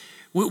said,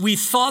 we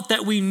thought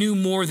that we knew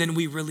more than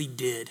we really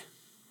did.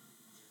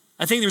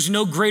 I think there's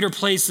no greater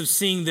place of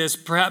seeing this,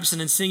 perhaps,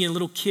 than in seeing in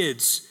little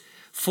kids,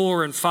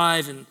 4 and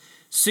 5 and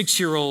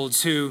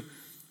 6-year-olds who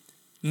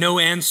know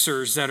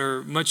answers that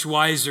are much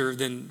wiser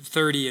than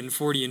 30 and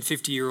 40 and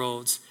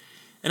 50-year-olds.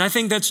 And I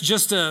think that's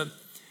just a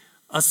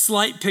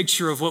slight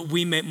picture of what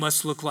we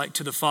must look like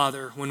to the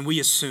Father when we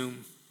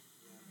assume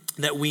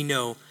that we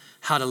know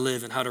how to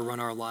live and how to run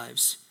our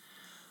lives.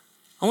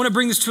 I want to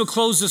bring this to a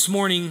close this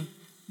morning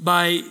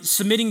by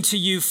submitting to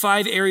you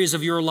 5 areas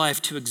of your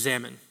life to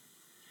examine.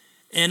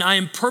 And I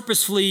am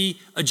purposefully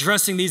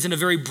addressing these in a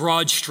very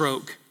broad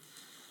stroke.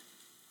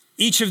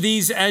 Each of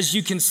these, as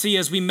you can see,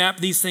 as we map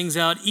these things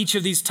out, each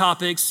of these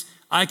topics,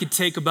 I could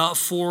take about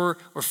 4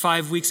 or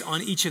 5 weeks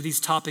on each of these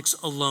topics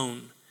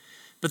alone.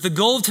 But the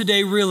goal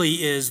today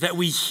really is that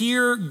we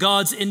hear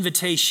God's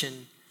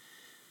invitation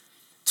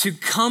to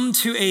come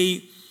to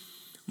a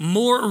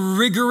more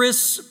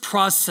rigorous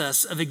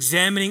process of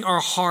examining our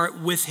heart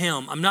with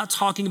him. I'm not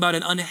talking about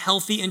an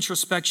unhealthy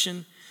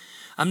introspection.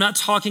 I'm not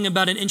talking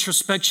about an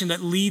introspection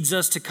that leads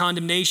us to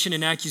condemnation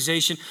and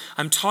accusation.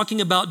 I'm talking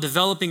about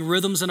developing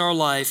rhythms in our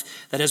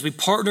life that as we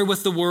partner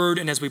with the word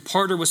and as we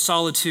partner with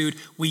solitude,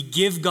 we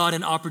give God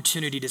an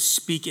opportunity to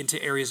speak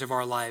into areas of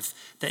our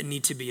life that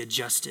need to be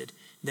adjusted,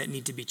 that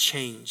need to be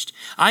changed.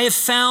 I have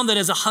found that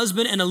as a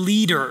husband and a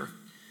leader,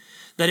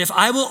 that if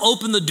I will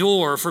open the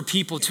door for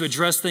people to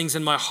address things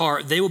in my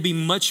heart, they will be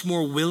much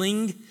more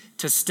willing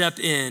to step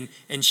in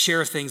and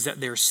share things that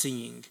they're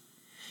seeing.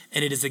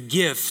 And it is a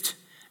gift,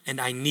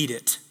 and I need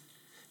it.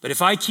 But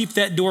if I keep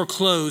that door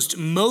closed,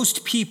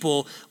 most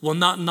people will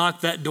not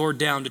knock that door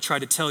down to try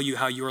to tell you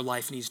how your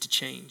life needs to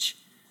change.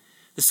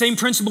 The same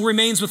principle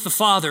remains with the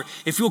Father.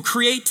 If we'll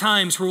create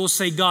times where we'll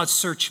say, God,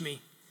 search me,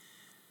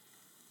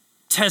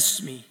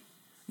 test me,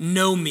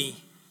 know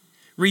me,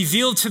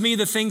 reveal to me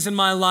the things in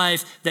my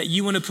life that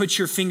you want to put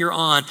your finger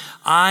on.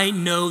 I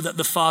know that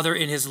the Father,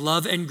 in his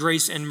love and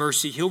grace and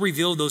mercy, he'll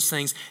reveal those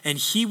things, and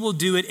he will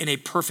do it in a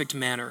perfect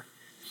manner.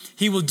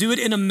 He will do it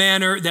in a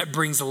manner that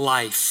brings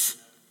life.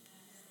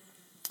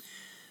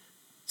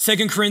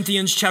 2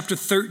 Corinthians chapter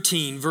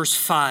 13, verse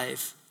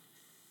 5.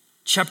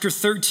 Chapter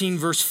 13,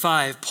 verse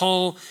 5.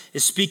 Paul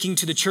is speaking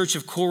to the church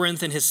of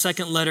Corinth in his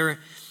second letter,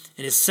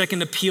 in his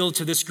second appeal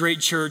to this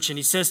great church, and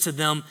he says to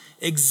them,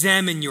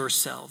 examine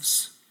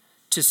yourselves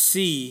to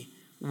see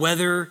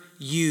whether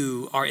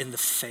you are in the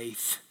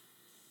faith.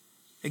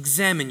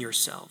 Examine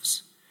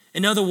yourselves.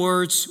 In other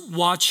words,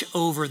 watch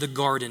over the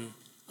garden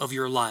of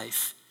your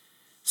life.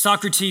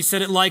 Socrates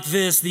said it like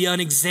this: the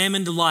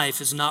unexamined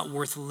life is not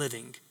worth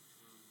living.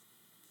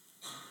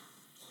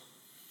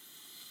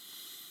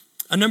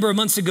 A number of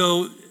months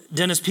ago,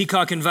 Dennis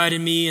Peacock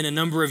invited me and a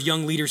number of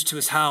young leaders to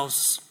his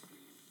house.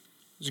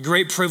 It was a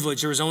great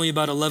privilege. There was only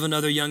about 11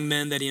 other young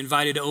men that he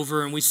invited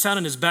over, and we sat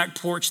on his back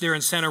porch there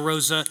in Santa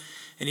Rosa,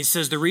 and he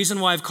says, the reason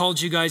why I've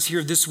called you guys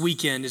here this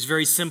weekend is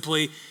very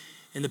simply,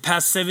 in the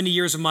past 70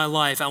 years of my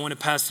life, I want to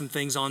pass some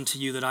things on to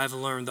you that I've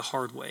learned the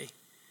hard way.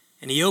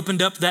 And he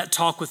opened up that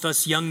talk with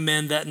us young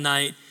men that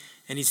night,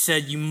 and he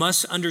said, you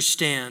must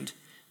understand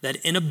that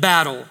in a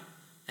battle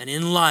and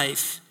in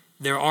life,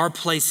 there are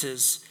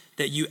places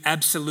that you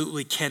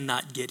absolutely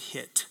cannot get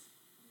hit.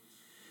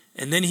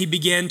 And then he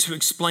began to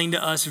explain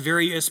to us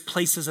various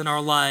places in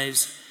our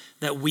lives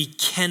that we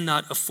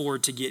cannot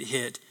afford to get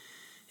hit.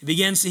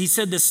 He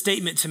said this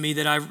statement to me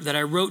that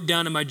I wrote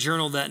down in my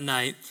journal that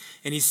night,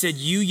 and he said,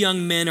 you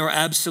young men are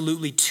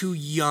absolutely too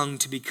young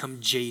to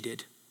become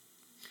jaded.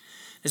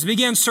 As I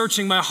began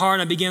searching my heart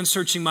and I began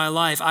searching my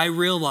life, I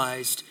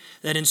realized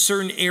that in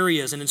certain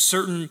areas and in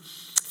certain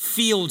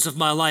fields of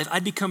my life,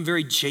 I'd become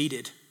very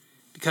jaded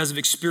because of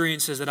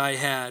experiences that I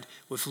had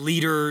with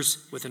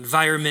leaders, with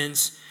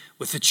environments,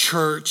 with the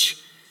church.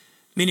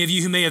 Many of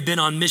you who may have been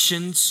on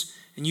missions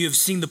and you have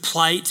seen the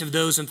plight of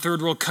those in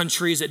third world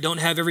countries that don't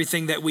have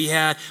everything that we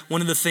had.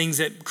 One of the things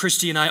that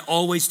Christy and I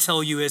always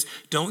tell you is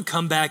don't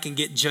come back and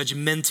get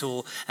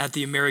judgmental at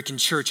the American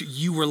church.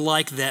 You were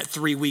like that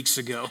 3 weeks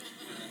ago.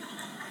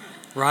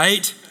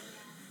 Right?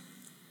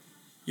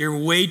 You're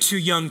way too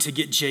young to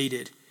get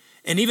jaded.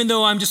 And even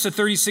though I'm just a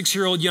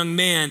 36-year-old young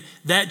man,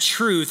 that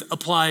truth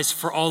applies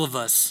for all of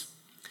us.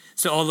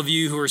 So all of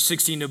you who are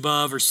 60 and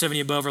above or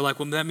 70 above are like,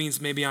 well, that means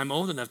maybe I'm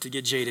old enough to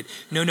get jaded.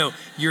 No,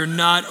 you're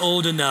not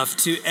old enough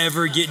to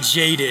ever get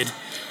jaded,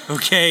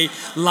 okay?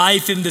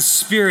 Life in the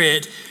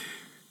Spirit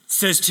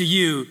says to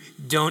you,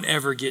 don't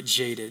ever get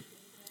jaded.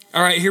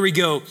 All right, here we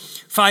go.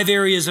 5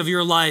 areas of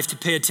your life to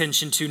pay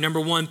attention to.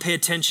 Number 1, pay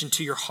attention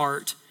to your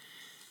heart.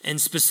 And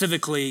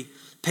specifically,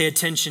 pay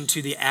attention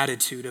to the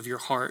attitude of your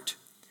heart.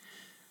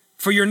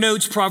 For your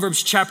notes,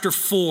 Proverbs chapter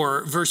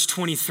 4, verse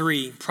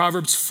 23.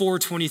 Proverbs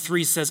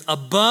 4:23 says,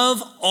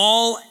 above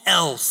all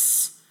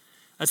else,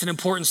 that's an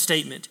important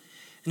statement.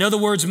 In other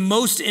words,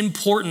 most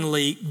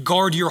importantly,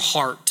 guard your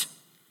heart.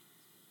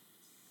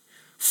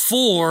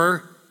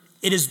 For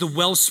it is the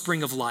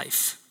wellspring of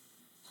life.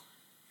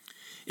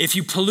 If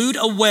you pollute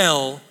a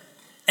well,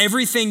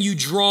 everything you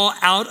draw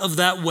out of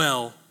that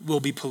well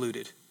will be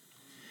polluted.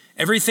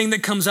 Everything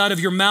that comes out of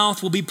your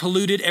mouth will be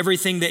polluted.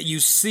 Everything that you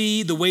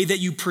see, the way that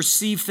you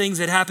perceive things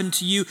that happen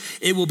to you,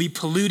 it will be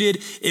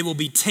polluted. It will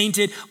be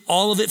tainted.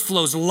 All of it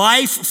flows.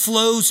 Life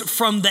flows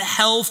from the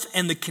health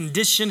and the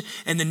condition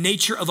and the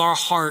nature of our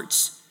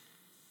hearts.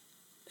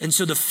 And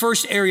so the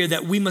first area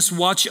that we must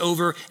watch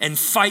over and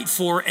fight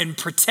for and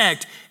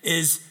protect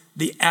is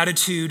the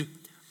attitude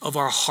of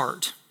our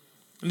heart.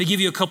 Let me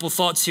give you a couple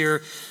thoughts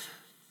here.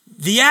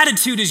 The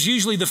attitude is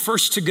usually the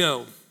first to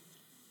go.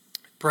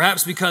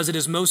 Perhaps because it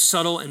is most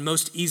subtle and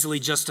most easily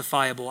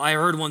justifiable. I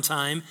heard one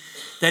time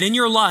that in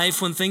your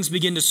life, when things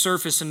begin to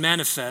surface and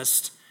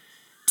manifest,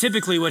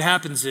 typically what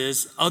happens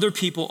is other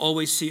people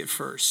always see it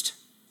first.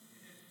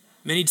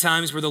 Many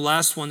times we're the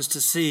last ones to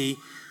see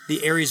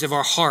the areas of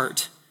our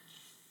heart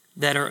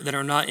that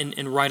are not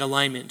in right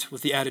alignment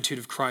with the attitude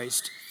of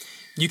Christ.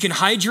 You can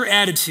hide your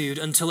attitude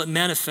until it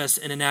manifests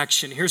in an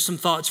action. Here's some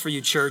thoughts for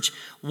you, church.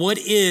 What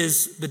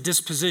is the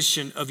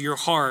disposition of your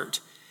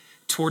heart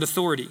toward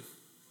authority?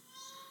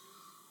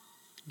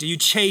 Do you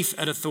chafe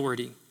at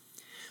authority?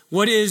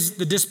 What is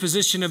the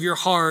disposition of your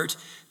heart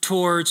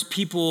towards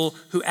people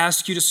who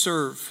ask you to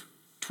serve,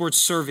 towards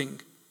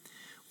serving?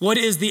 What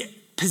is the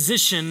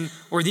position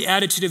or the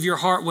attitude of your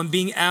heart when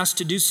being asked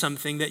to do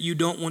something that you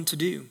don't want to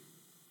do?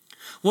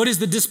 What is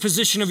the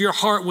disposition of your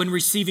heart when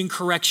receiving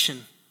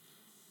correction?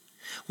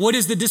 What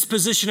is the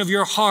disposition of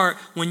your heart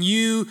when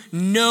you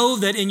know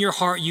that in your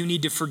heart you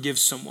need to forgive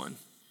someone?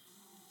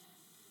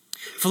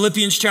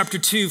 Philippians chapter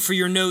 2, for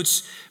your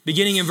notes,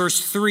 beginning in verse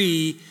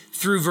 3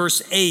 through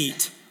verse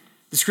 8,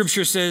 the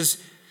scripture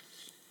says,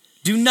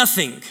 do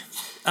nothing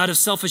out of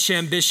selfish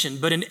ambition,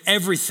 but in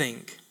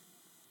everything,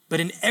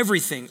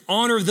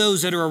 honor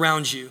those that are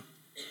around you.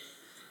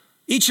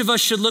 Each of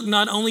us should look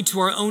not only to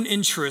our own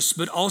interests,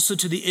 but also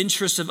to the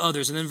interests of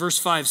others. And then verse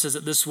 5 says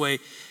it this way.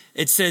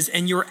 It says,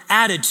 and your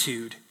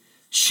attitude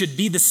should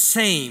be the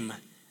same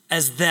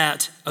as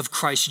that of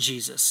Christ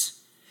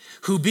Jesus,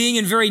 who being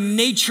in very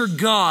nature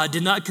God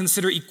did not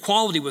consider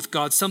equality with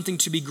God something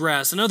to be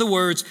grasped. In other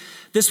words,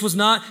 this was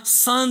not,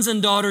 sons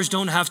and daughters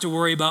don't have to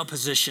worry about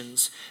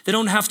positions. They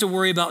don't have to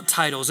worry about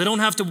titles. They don't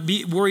have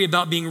to worry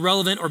about being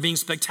relevant or being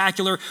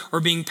spectacular or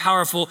being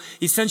powerful.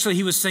 Essentially,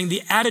 he was saying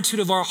the attitude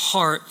of our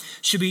heart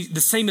should be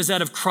the same as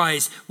that of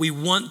Christ. We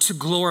want to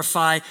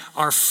glorify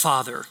our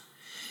Father.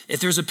 If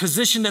there's a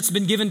position that's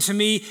been given to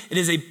me, it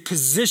is a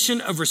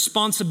position of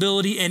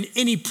responsibility, and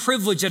any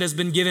privilege that has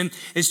been given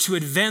is to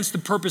advance the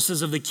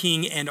purposes of the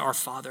King and our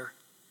Father.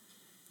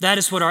 That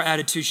is what our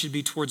attitude should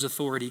be towards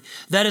authority.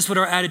 That is what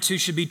our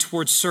attitude should be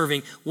towards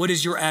serving. What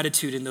is your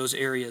attitude in those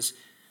areas?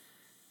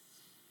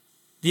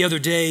 The other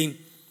day,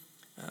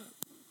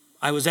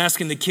 I was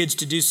asking the kids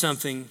to do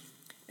something,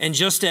 and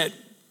just at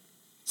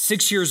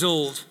 6 years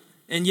old,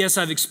 and yes,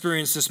 I've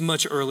experienced this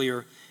much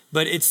earlier,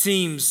 but it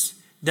seems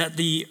that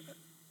the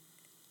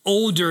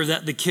older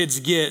that the kids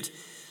get,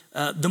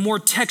 the more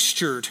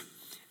textured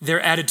their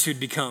attitude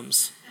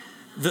becomes.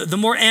 The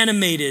more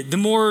animated, the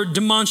more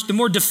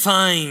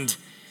defined,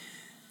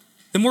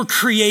 the more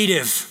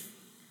creative.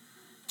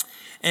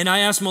 And I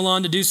asked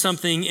Milan to do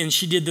something, and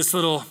she did this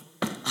little,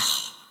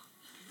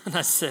 and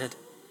I said,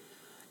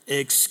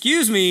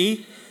 excuse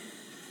me.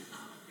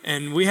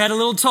 And we had a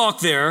little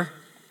talk there,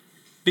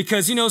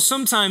 because,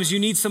 sometimes you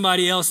need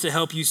somebody else to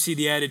help you see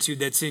the attitude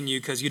that's in you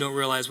because you don't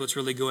realize what's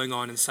really going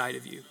on inside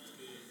of you.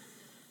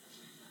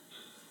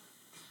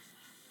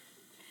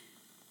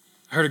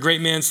 I heard a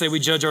great man say, we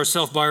judge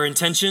ourselves by our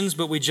intentions,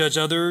 but we judge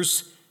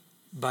others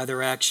by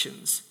their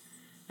actions.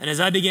 And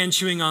as I began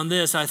chewing on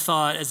this, I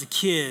thought as a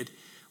kid,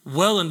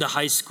 well into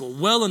high school,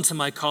 well into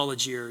my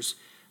college years,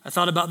 I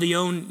thought about the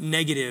own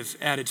negative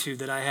attitude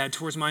that I had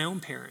towards my own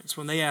parents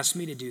when they asked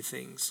me to do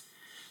things,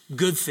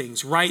 good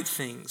things, right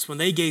things, when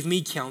they gave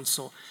me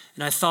counsel.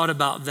 And I thought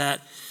about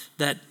that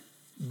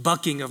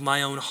bucking of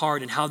my own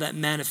heart and how that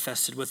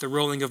manifested with the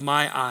rolling of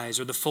my eyes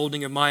or the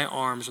folding of my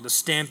arms or the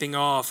stamping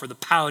off or the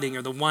pouting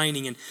or the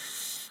whining and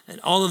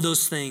all of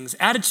those things.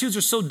 Attitudes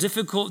are so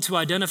difficult to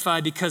identify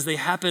because they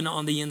happen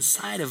on the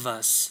inside of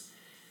us.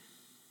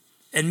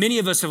 And many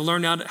of us have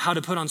learned how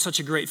to put on such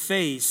a great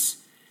face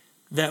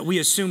that we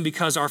assume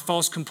because our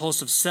false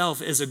compulsive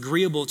self is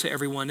agreeable to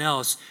everyone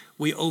else,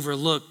 we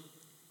overlook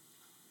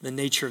the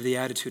nature of the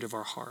attitude of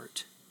our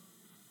heart.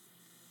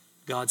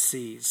 God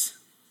sees.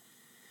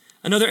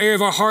 Another area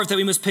of our heart that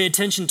we must pay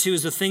attention to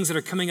is the things that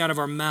are coming out of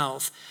our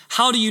mouth.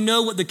 How do you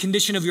know what the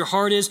condition of your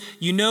heart is?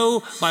 You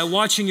know by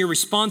watching your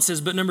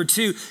responses, but number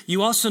two,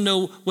 you also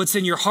know what's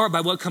in your heart by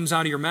what comes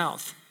out of your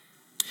mouth.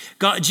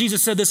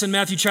 Jesus said this in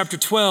Matthew chapter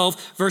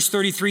 12, verse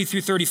 33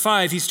 through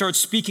 35. He starts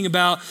speaking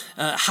about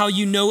how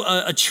you know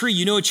a tree.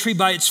 You know a tree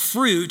by its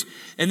fruit.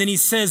 And then he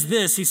says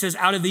this, he says,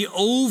 out of the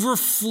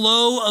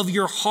overflow of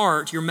your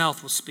heart, your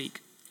mouth will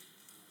speak.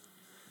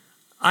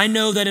 I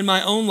know that in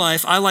my own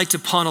life, I like to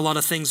pawn a lot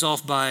of things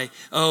off by,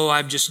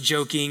 I'm just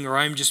joking, or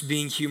I'm just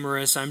being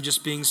humorous, I'm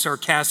just being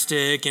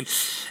sarcastic.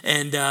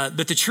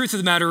 But the truth of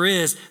the matter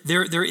is,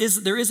 there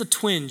is a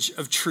twinge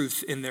of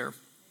truth in there.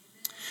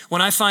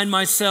 When I find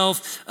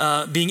myself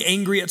being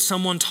angry at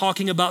someone,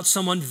 talking about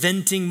someone,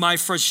 venting my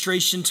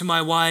frustration to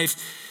my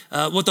wife,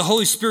 what the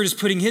Holy Spirit is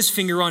putting his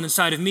finger on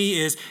inside of me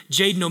is,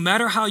 Jade, no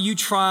matter how you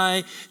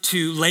try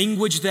to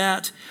language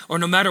that, or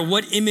no matter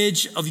what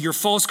image of your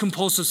false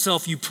compulsive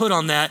self you put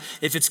on that,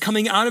 if it's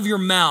coming out of your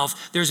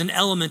mouth, there's an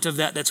element of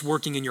that that's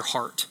working in your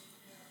heart.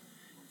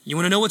 You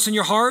want to know what's in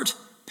your heart?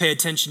 Pay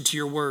attention to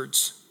your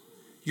words.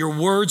 Your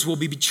words will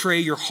betray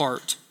your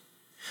heart.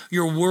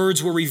 Your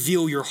words will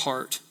reveal your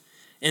heart.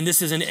 And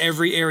this is in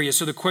every area.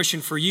 So the question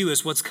for you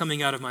is, what's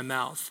coming out of my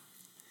mouth?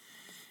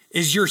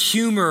 Is your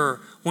humor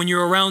when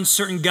you're around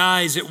certain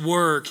guys at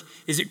work,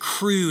 is it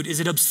crude? Is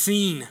it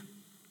obscene?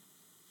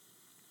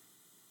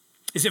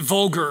 Is it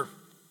vulgar?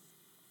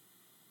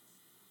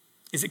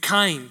 Is it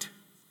kind?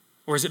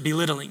 Or is it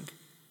belittling?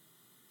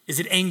 Is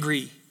it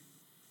angry?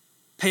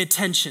 Pay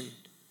attention.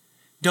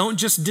 Don't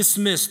just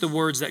dismiss the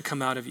words that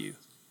come out of you.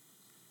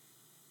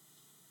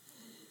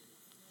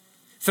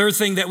 Third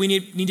thing that we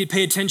need to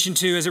pay attention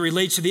to as it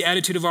relates to the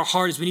attitude of our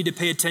heart is we need to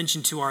pay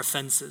attention to our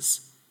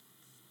offenses.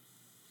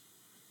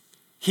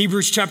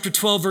 Hebrews chapter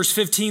 12, verse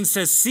 15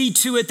 says, see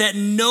to it that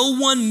no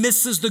one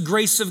misses the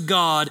grace of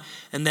God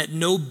and that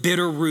no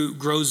bitter root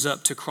grows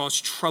up to cause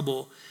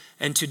trouble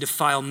and to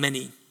defile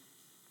many.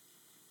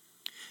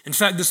 In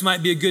fact, this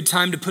might be a good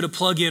time to put a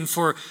plug in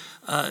for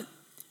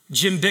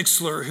Jim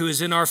Bixler, who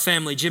is in our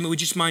family. Jim,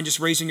 would you mind just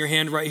raising your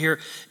hand right here?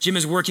 Jim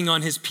is working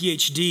on his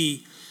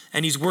PhD,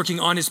 and he's working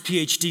on his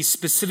PhD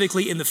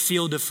specifically in the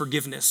field of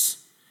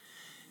forgiveness.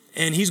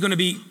 And he's going to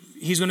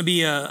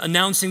be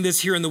announcing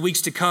this here in the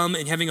weeks to come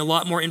and having a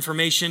lot more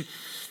information.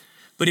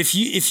 But if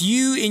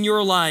you in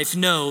your life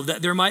know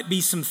that there might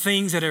be some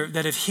things that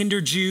have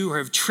hindered you or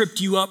have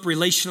tripped you up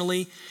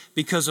relationally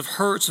because of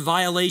hurts,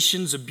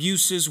 violations,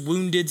 abuses,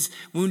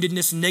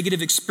 woundedness,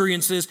 negative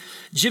experiences,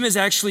 Jim is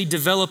actually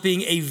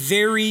developing a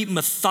very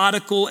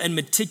methodical and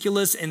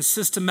meticulous and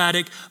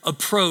systematic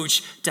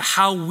approach to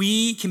how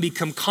we can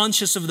become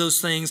conscious of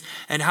those things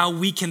and how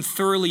we can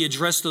thoroughly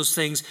address those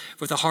things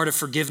with a heart of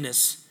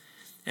forgiveness.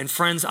 And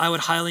friends, I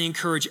would highly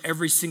encourage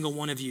every single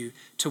one of you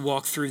to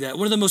walk through that.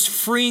 One of the most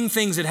freeing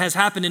things that has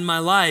happened in my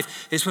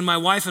life is when my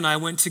wife and I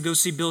went to go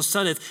see Bill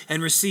Suddeth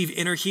and receive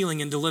inner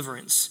healing and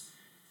deliverance.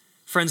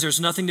 Friends, there's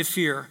nothing to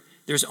fear.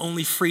 There's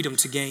only freedom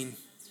to gain.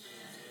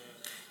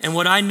 And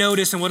what I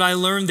noticed and what I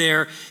learned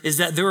there is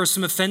that there are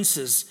some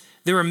offenses.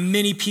 There were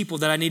many people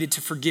that I needed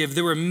to forgive.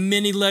 There were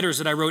many letters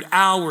that I wrote,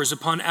 hours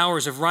upon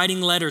hours of writing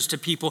letters to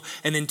people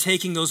and then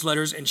taking those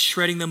letters and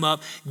shredding them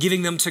up,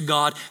 giving them to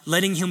God,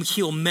 letting him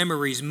heal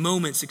memories,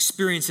 moments,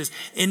 experiences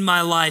in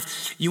my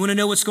life. You want to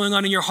know what's going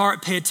on in your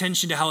heart? Pay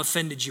attention to how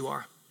offended you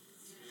are.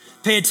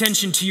 Pay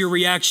attention to your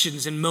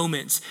reactions and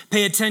moments.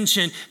 Pay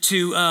attention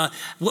to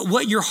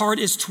what your heart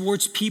is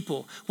towards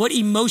people. What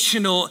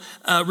emotional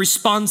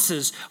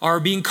responses are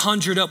being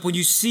conjured up when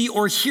you see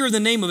or hear the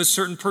name of a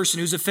certain person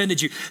who's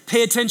offended you.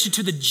 Pay attention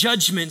to the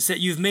judgments that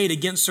you've made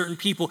against certain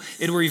people.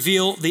 It will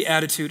reveal the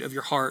attitude of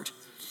your heart.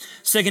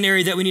 Second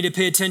area that we need to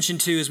pay attention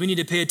to is we need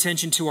to pay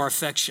attention to our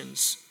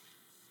affections.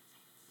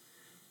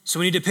 So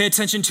we need to pay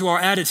attention to our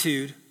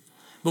attitude,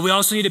 but we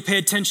also need to pay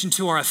attention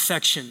to our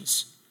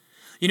affections.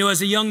 You know,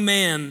 as a young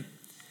man,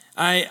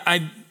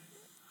 I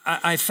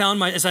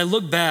found as I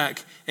look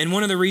back, and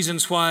one of the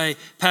reasons why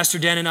Pastor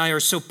Dan and I are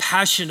so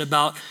passionate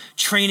about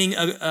training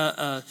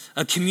a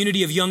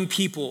community of young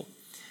people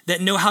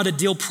that know how to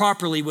deal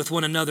properly with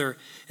one another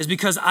is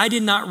because I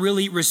did not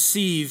really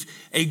receive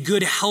a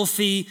good,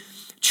 healthy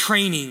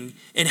training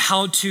in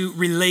how to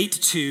relate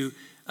to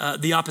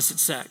the opposite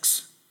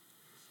sex.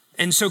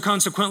 And so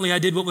consequently, I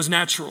did what was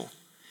natural.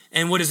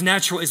 And what is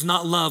natural is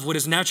not love. What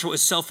is natural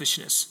is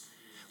selfishness.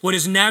 What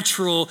is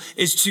natural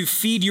is to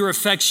feed your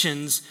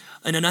affections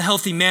in an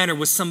unhealthy manner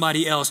with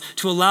somebody else,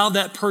 to allow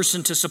that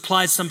person to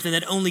supply something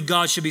that only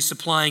God should be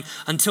supplying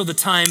until the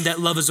time that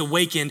love is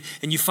awakened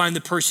and you find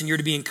the person you're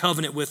to be in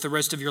covenant with the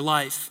rest of your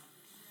life.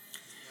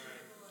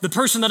 The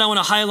person that I want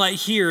to highlight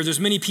here, there's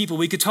many people.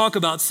 We could talk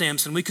about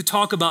Samson, we could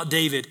talk about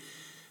David,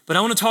 but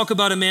I want to talk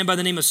about a man by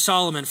the name of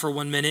Solomon for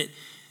 1 minute.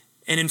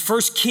 And in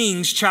 1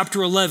 Kings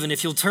chapter 11,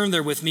 if you'll turn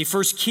there with me,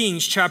 1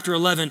 Kings chapter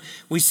 11,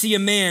 we see a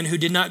man who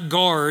did not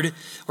guard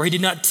or he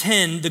did not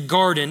tend the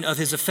garden of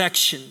his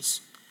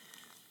affections.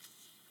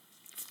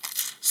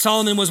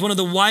 Solomon was one of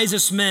the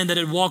wisest men that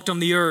had walked on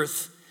the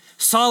earth.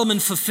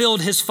 Solomon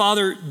fulfilled his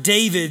father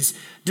David's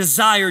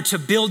desire to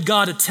build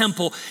God a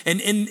temple.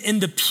 And in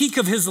the peak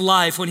of his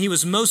life, when he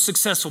was most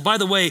successful, by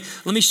the way,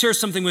 let me share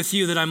something with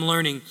you that I'm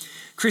learning.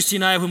 Christy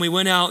and I, when we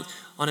went out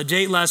on a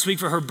date last week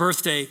for her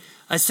birthday,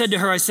 I said to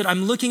her,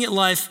 I'm looking at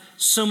life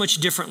so much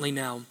differently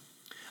now.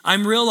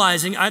 I'm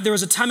realizing there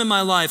was a time in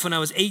my life when I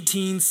was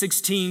 18,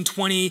 16,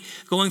 20,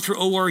 going through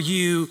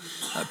ORU,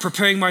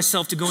 preparing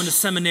myself to go into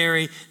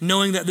seminary,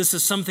 knowing that this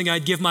is something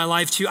I'd give my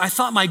life to. I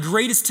thought my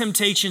greatest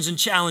temptations and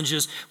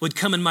challenges would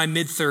come in my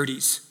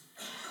mid-30s.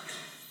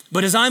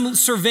 But as I'm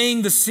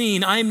surveying the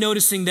scene, I'm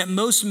noticing that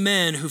most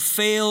men who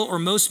fail or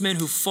most men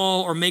who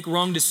fall or make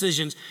wrong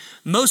decisions,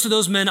 most of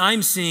those men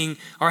I'm seeing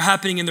are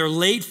happening in their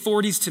late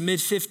 40s to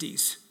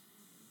mid-50s.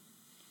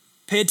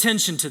 Pay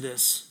attention to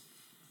this.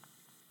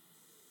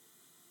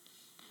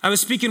 I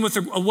was speaking with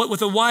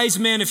a wise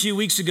man a few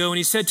weeks ago, and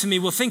he said to me,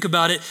 well, think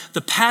about it.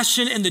 The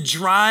passion and the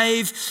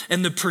drive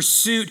and the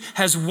pursuit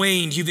has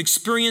waned. You've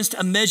experienced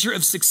a measure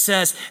of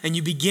success, and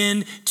you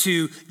begin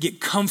to get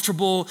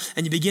comfortable,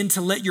 and you begin to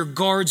let your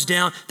guards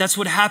down. That's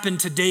what happened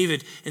to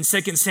David in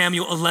 2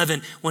 Samuel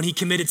 11 when he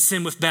committed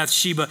sin with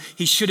Bathsheba.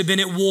 He should have been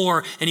at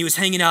war, and he was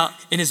hanging out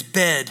in his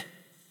bed.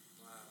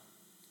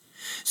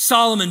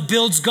 Solomon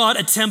builds God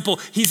a temple.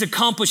 He's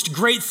accomplished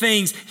great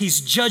things. He's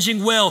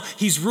judging well.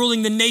 He's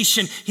ruling the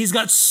nation. He's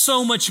got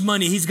so much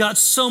money. He's got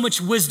so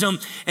much wisdom,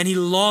 and he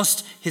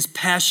lost his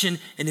passion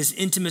and his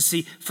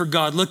intimacy for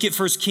God. Look at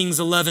 1 Kings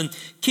 11.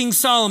 King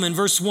Solomon,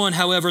 verse 1,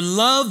 however,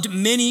 loved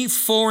many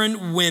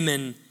foreign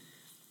women.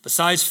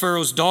 Besides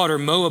Pharaoh's daughter,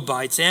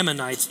 Moabites,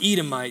 Ammonites,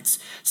 Edomites,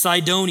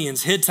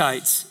 Sidonians,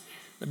 Hittites.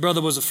 The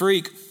brother was a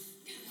freak.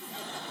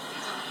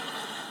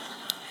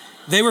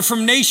 They were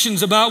from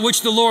nations about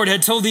which the Lord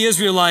had told the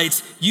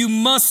Israelites, you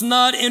must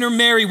not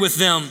intermarry with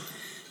them.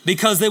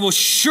 Because they will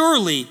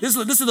surely, this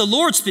is the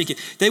Lord speaking,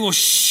 they will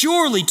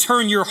surely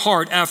turn your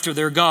heart after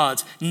their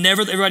gods.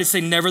 Everybody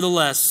say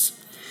nevertheless.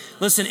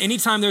 Listen,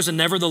 anytime there's a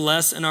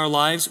nevertheless in our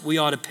lives, we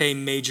ought to pay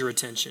major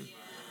attention.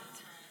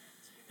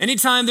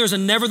 Anytime there's a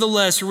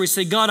nevertheless where we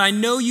say, God, I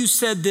know you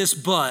said this,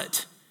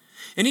 but.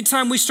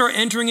 Anytime we start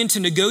entering into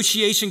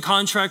negotiation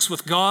contracts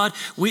with God,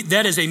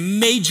 that is a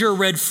major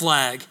red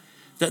flag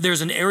that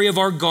there's an area of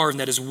our garden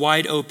that is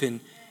wide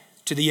open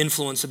to the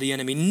influence of the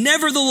enemy.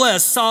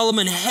 Nevertheless,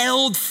 Solomon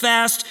held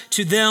fast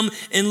to them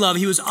in love.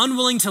 He was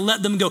unwilling to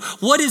let them go.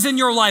 What is in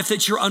your life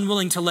that you're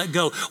unwilling to let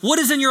go? What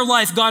is in your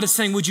life God is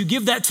saying, would you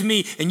give that to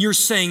me? And you're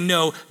saying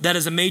no. That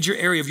is a major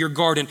area of your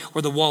garden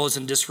where the wall is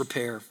in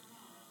disrepair.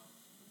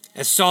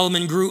 As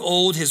Solomon grew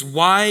old, his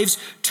wives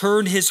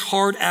turned his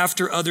heart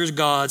after other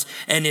gods,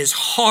 and his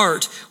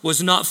heart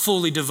was not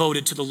fully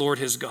devoted to the Lord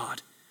his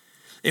God.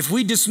 If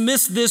we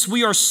dismiss this,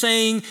 we are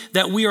saying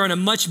that we are in a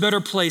much better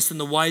place than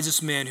the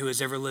wisest man who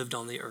has ever lived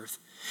on the earth.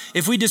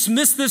 If we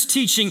dismiss this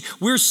teaching,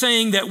 we're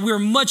saying that we're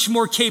much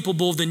more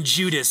capable than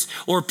Judas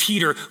or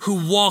Peter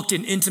who walked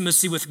in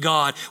intimacy with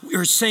God.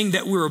 We're saying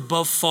that we're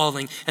above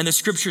falling. And the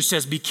scripture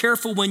says, be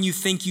careful when you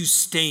think you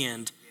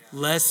stand,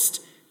 lest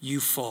you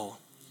fall.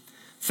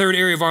 Third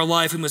area of our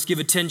life we must give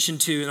attention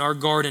to in our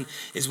garden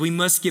is we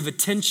must give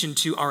attention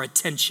to our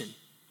attention.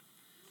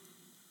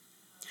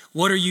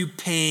 What are you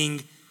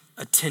paying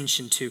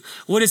attention to?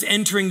 What is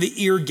entering the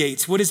ear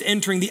gates? What is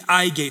entering the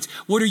eye gates?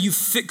 What are you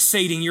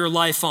fixating your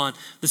life on?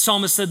 The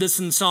psalmist said this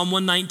in Psalm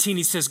 119.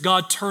 He says,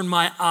 God, turn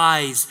my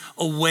eyes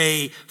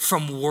away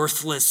from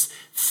worthless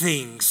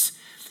things.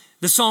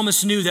 The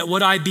psalmist knew that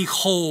what I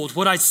behold,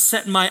 what I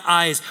set my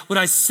eyes, what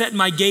I set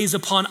my gaze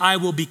upon, I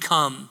will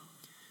become.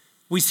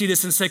 We see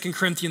this in 2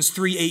 Corinthians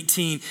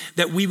 3:18,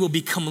 that we will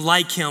become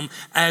like him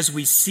as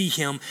we see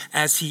him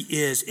as he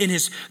is.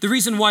 The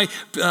reason why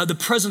the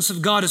presence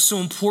of God is so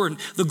important,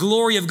 the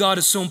glory of God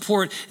is so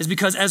important, is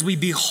because as we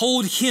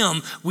behold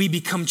him, we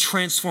become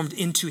transformed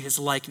into his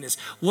likeness.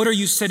 What are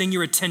you setting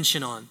your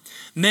attention on?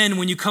 Men,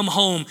 when you come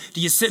home, do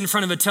you sit in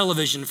front of a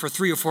television for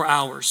 3 or 4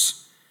 hours?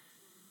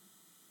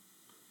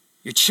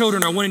 Your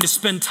children are wanting to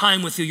spend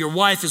time with you. Your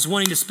wife is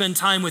wanting to spend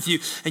time with you,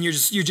 and you're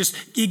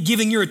just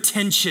giving your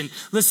attention.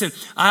 Listen,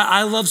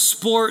 I love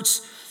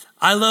sports.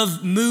 I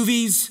love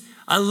movies.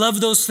 I love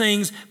those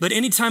things. But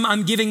anytime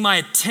I'm giving my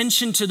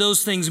attention to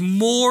those things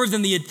more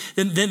than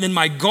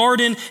my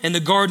garden and the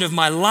garden of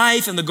my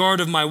life and the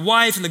garden of my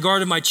wife and the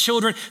garden of my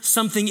children,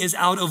 something is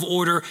out of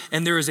order,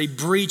 and there is a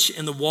breach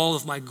in the wall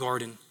of my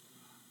garden.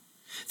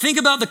 Think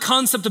about the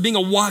concept of being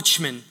a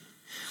watchman.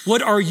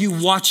 What are you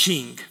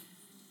watching?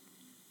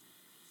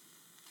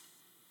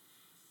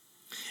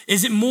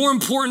 Is it more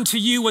important to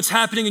you what's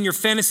happening in your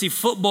fantasy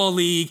football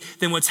league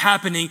than what's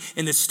happening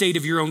in the state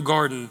of your own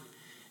garden?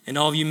 And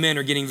all of you men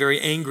are getting very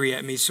angry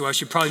at me, so I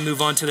should probably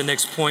move on to the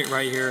next point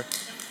right here.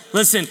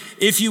 Listen,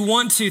 if you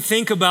want to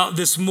think about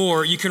this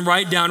more, you can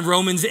write down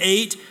Romans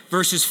 8,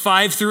 verses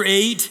 5 through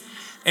 8,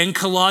 and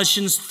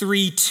Colossians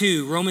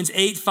 3:2. Romans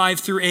 8, 5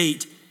 through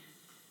 8.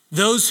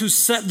 Those who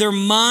set their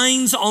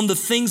minds on the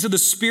things of the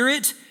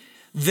Spirit,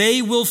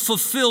 they will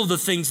fulfill the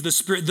things of the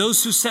Spirit.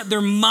 Those who set their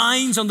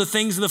minds on the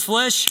things of the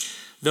flesh,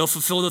 they'll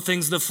fulfill the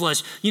things of the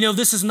flesh. You know,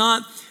 this is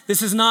not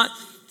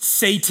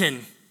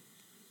Satan.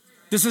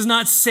 This is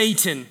not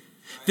Satan.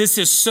 This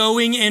is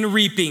sowing and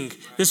reaping.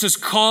 This is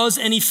cause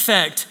and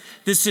effect.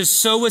 This is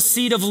sow a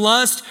seed of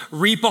lust,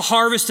 reap a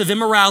harvest of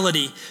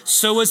immorality.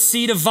 Sow a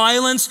seed of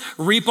violence,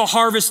 reap a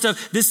harvest of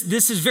this.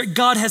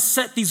 God has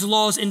set these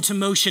laws into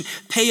motion.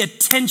 Pay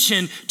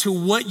attention to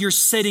what you're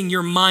setting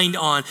your mind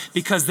on,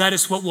 because that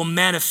is what will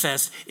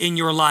manifest in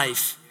your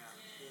life.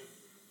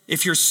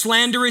 If you're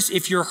slanderous,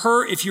 if you're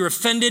hurt, if you're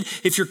offended,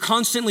 if you're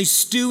constantly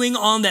stewing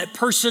on that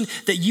person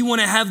that you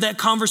want to have that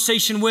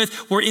conversation with,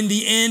 where in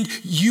the end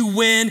you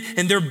win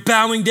and they're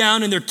bowing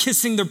down and they're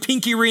kissing their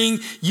pinky ring,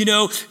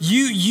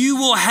 you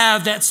will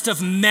have that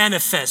stuff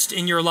manifest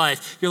in your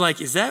life. You're like,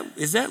 is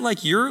that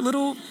like your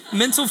little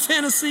mental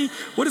fantasy?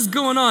 What is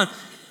going on?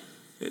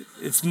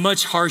 It's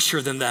much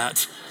harsher than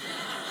that.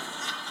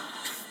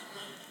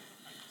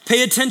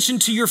 Pay attention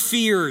to your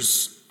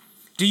fears.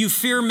 Do you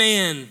fear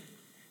man?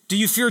 Do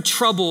you fear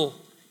trouble?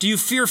 Do you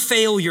fear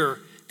failure?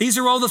 These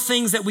are all the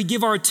things that we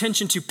give our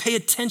attention to. Pay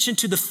attention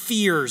to the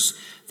fears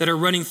that are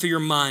running through your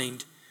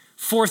mind.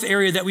 Fourth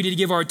area that we need to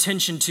give our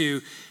attention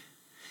to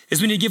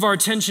is we need to give our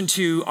attention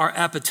to our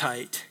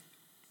appetite.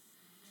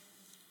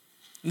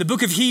 In the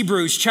book of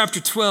Hebrews,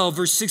 chapter 12,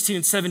 verse 16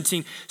 and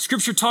 17,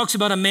 scripture talks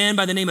about a man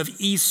by the name of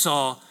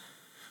Esau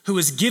who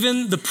was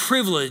given the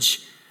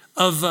privilege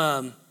of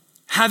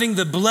having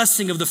the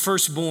blessing of the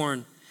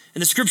firstborn.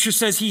 And the scripture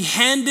says he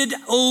handed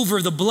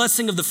over the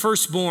blessing of the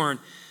firstborn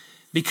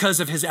because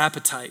of his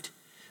appetite.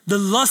 The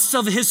lusts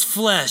of his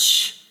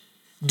flesh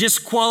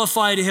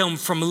disqualified him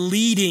from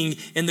leading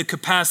in the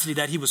capacity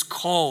that he was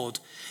called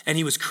and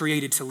he was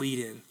created to lead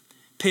in.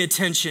 Pay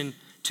attention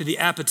to the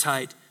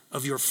appetite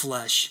of your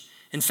flesh.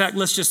 In fact,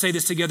 let's just say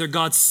this together.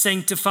 God,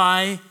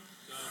 sanctify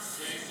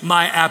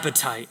my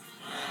appetite.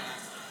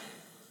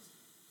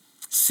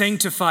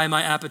 sanctify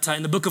my appetite.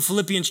 In the book of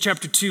Philippians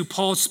chapter 2,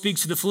 Paul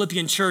speaks to the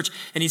Philippian church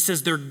and he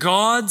says, their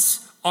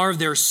gods are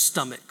their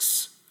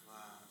stomachs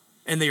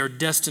and they are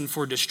destined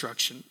for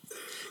destruction.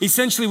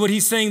 Essentially what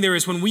he's saying there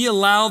is when we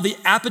allow the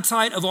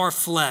appetite of our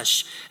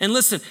flesh, and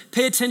listen,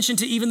 pay attention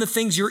to even the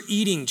things you're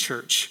eating,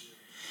 church.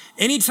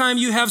 Anytime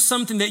you have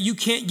something that you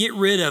can't get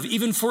rid of,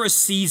 even for a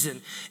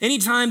season,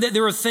 anytime that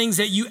there are things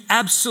that you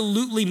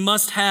absolutely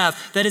must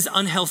have that is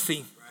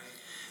unhealthy,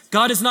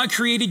 God has not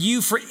created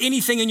you for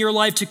anything in your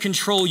life to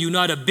control you.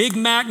 Not a Big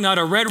Mac, not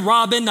a Red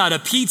Robin, not a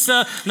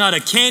pizza, not a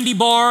candy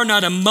bar,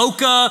 not a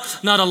mocha,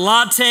 not a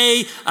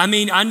latte. I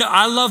mean,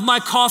 I love my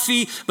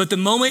coffee, but the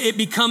moment it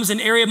becomes an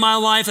area of my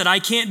life that I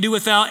can't do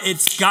without,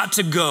 it's got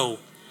to go.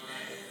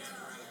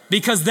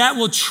 Because that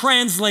will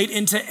translate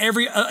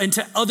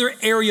into other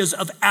areas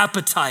of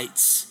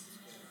appetites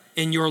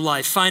in your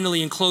life.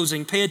 Finally, in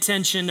closing, pay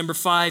attention, number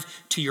 5,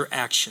 to your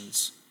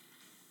actions.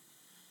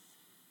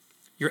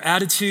 Your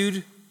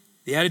attitude,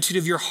 the attitude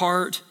of your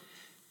heart.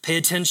 Pay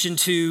attention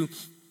to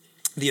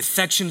the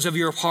affections of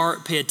your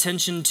heart. Pay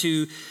attention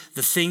to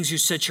the things you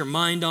set your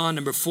mind on.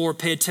 Number 4,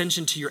 pay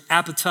attention to your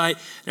appetite.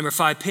 Number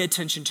 5, pay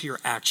attention to your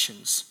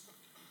actions.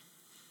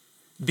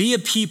 Be a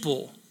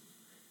people.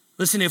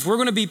 Listen, if we're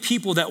going to be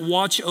people that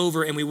watch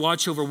over and we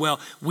watch over well,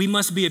 we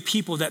must be a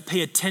people that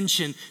pay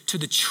attention to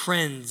the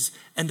trends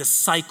and the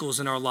cycles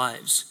in our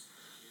lives.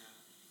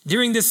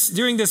 During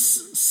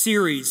this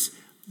series,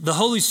 the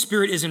Holy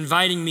Spirit is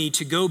inviting me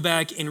to go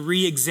back and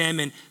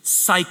re-examine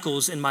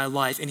cycles in my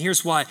life. And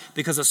here's why.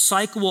 Because a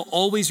cycle will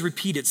always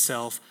repeat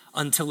itself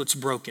until it's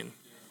broken.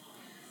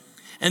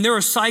 And there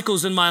are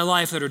cycles in my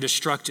life that are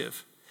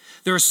destructive.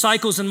 There are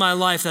cycles in my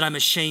life that I'm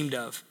ashamed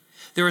of.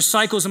 There are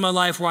cycles in my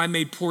life where I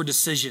made poor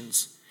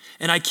decisions.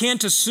 And I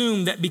can't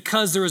assume that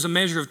because there is a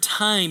measure of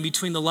time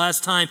between the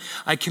last time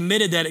I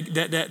committed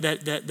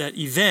that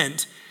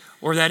event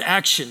or that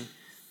action,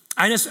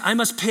 I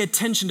must pay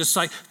attention to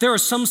cycles. There are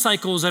some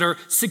cycles that are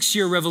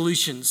 6-year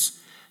revolutions.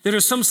 There are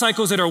some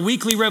cycles that are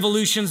weekly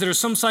revolutions. There are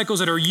some cycles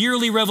that are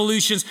yearly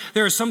revolutions.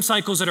 There are some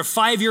cycles that are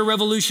 5-year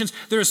revolutions.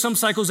 There are some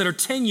cycles that are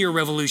 10-year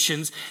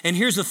revolutions. And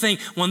here's the thing,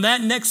 when that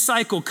next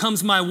cycle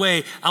comes my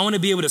way, I want to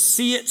be able to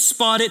see it,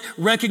 spot it,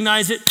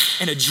 recognize it,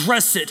 and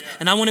address it.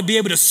 And I want to be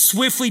able to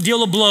swiftly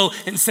deal a blow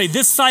and say,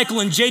 this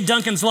cycle in Jay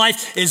Duncan's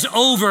life is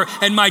over,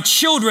 and my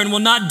children will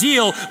not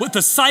deal with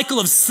the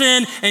cycle of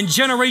sin and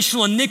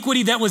generational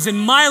iniquity that was in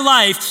my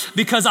life,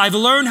 because I've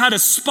learned how to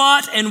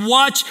spot and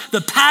watch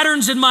the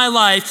patterns in my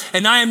life.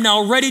 And I am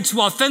now ready to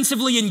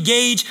offensively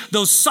engage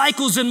those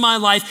cycles in my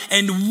life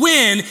and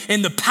win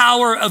in the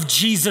power of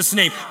Jesus'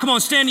 name. Come on,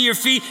 stand to your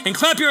feet and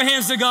clap your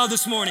hands to God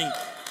this morning.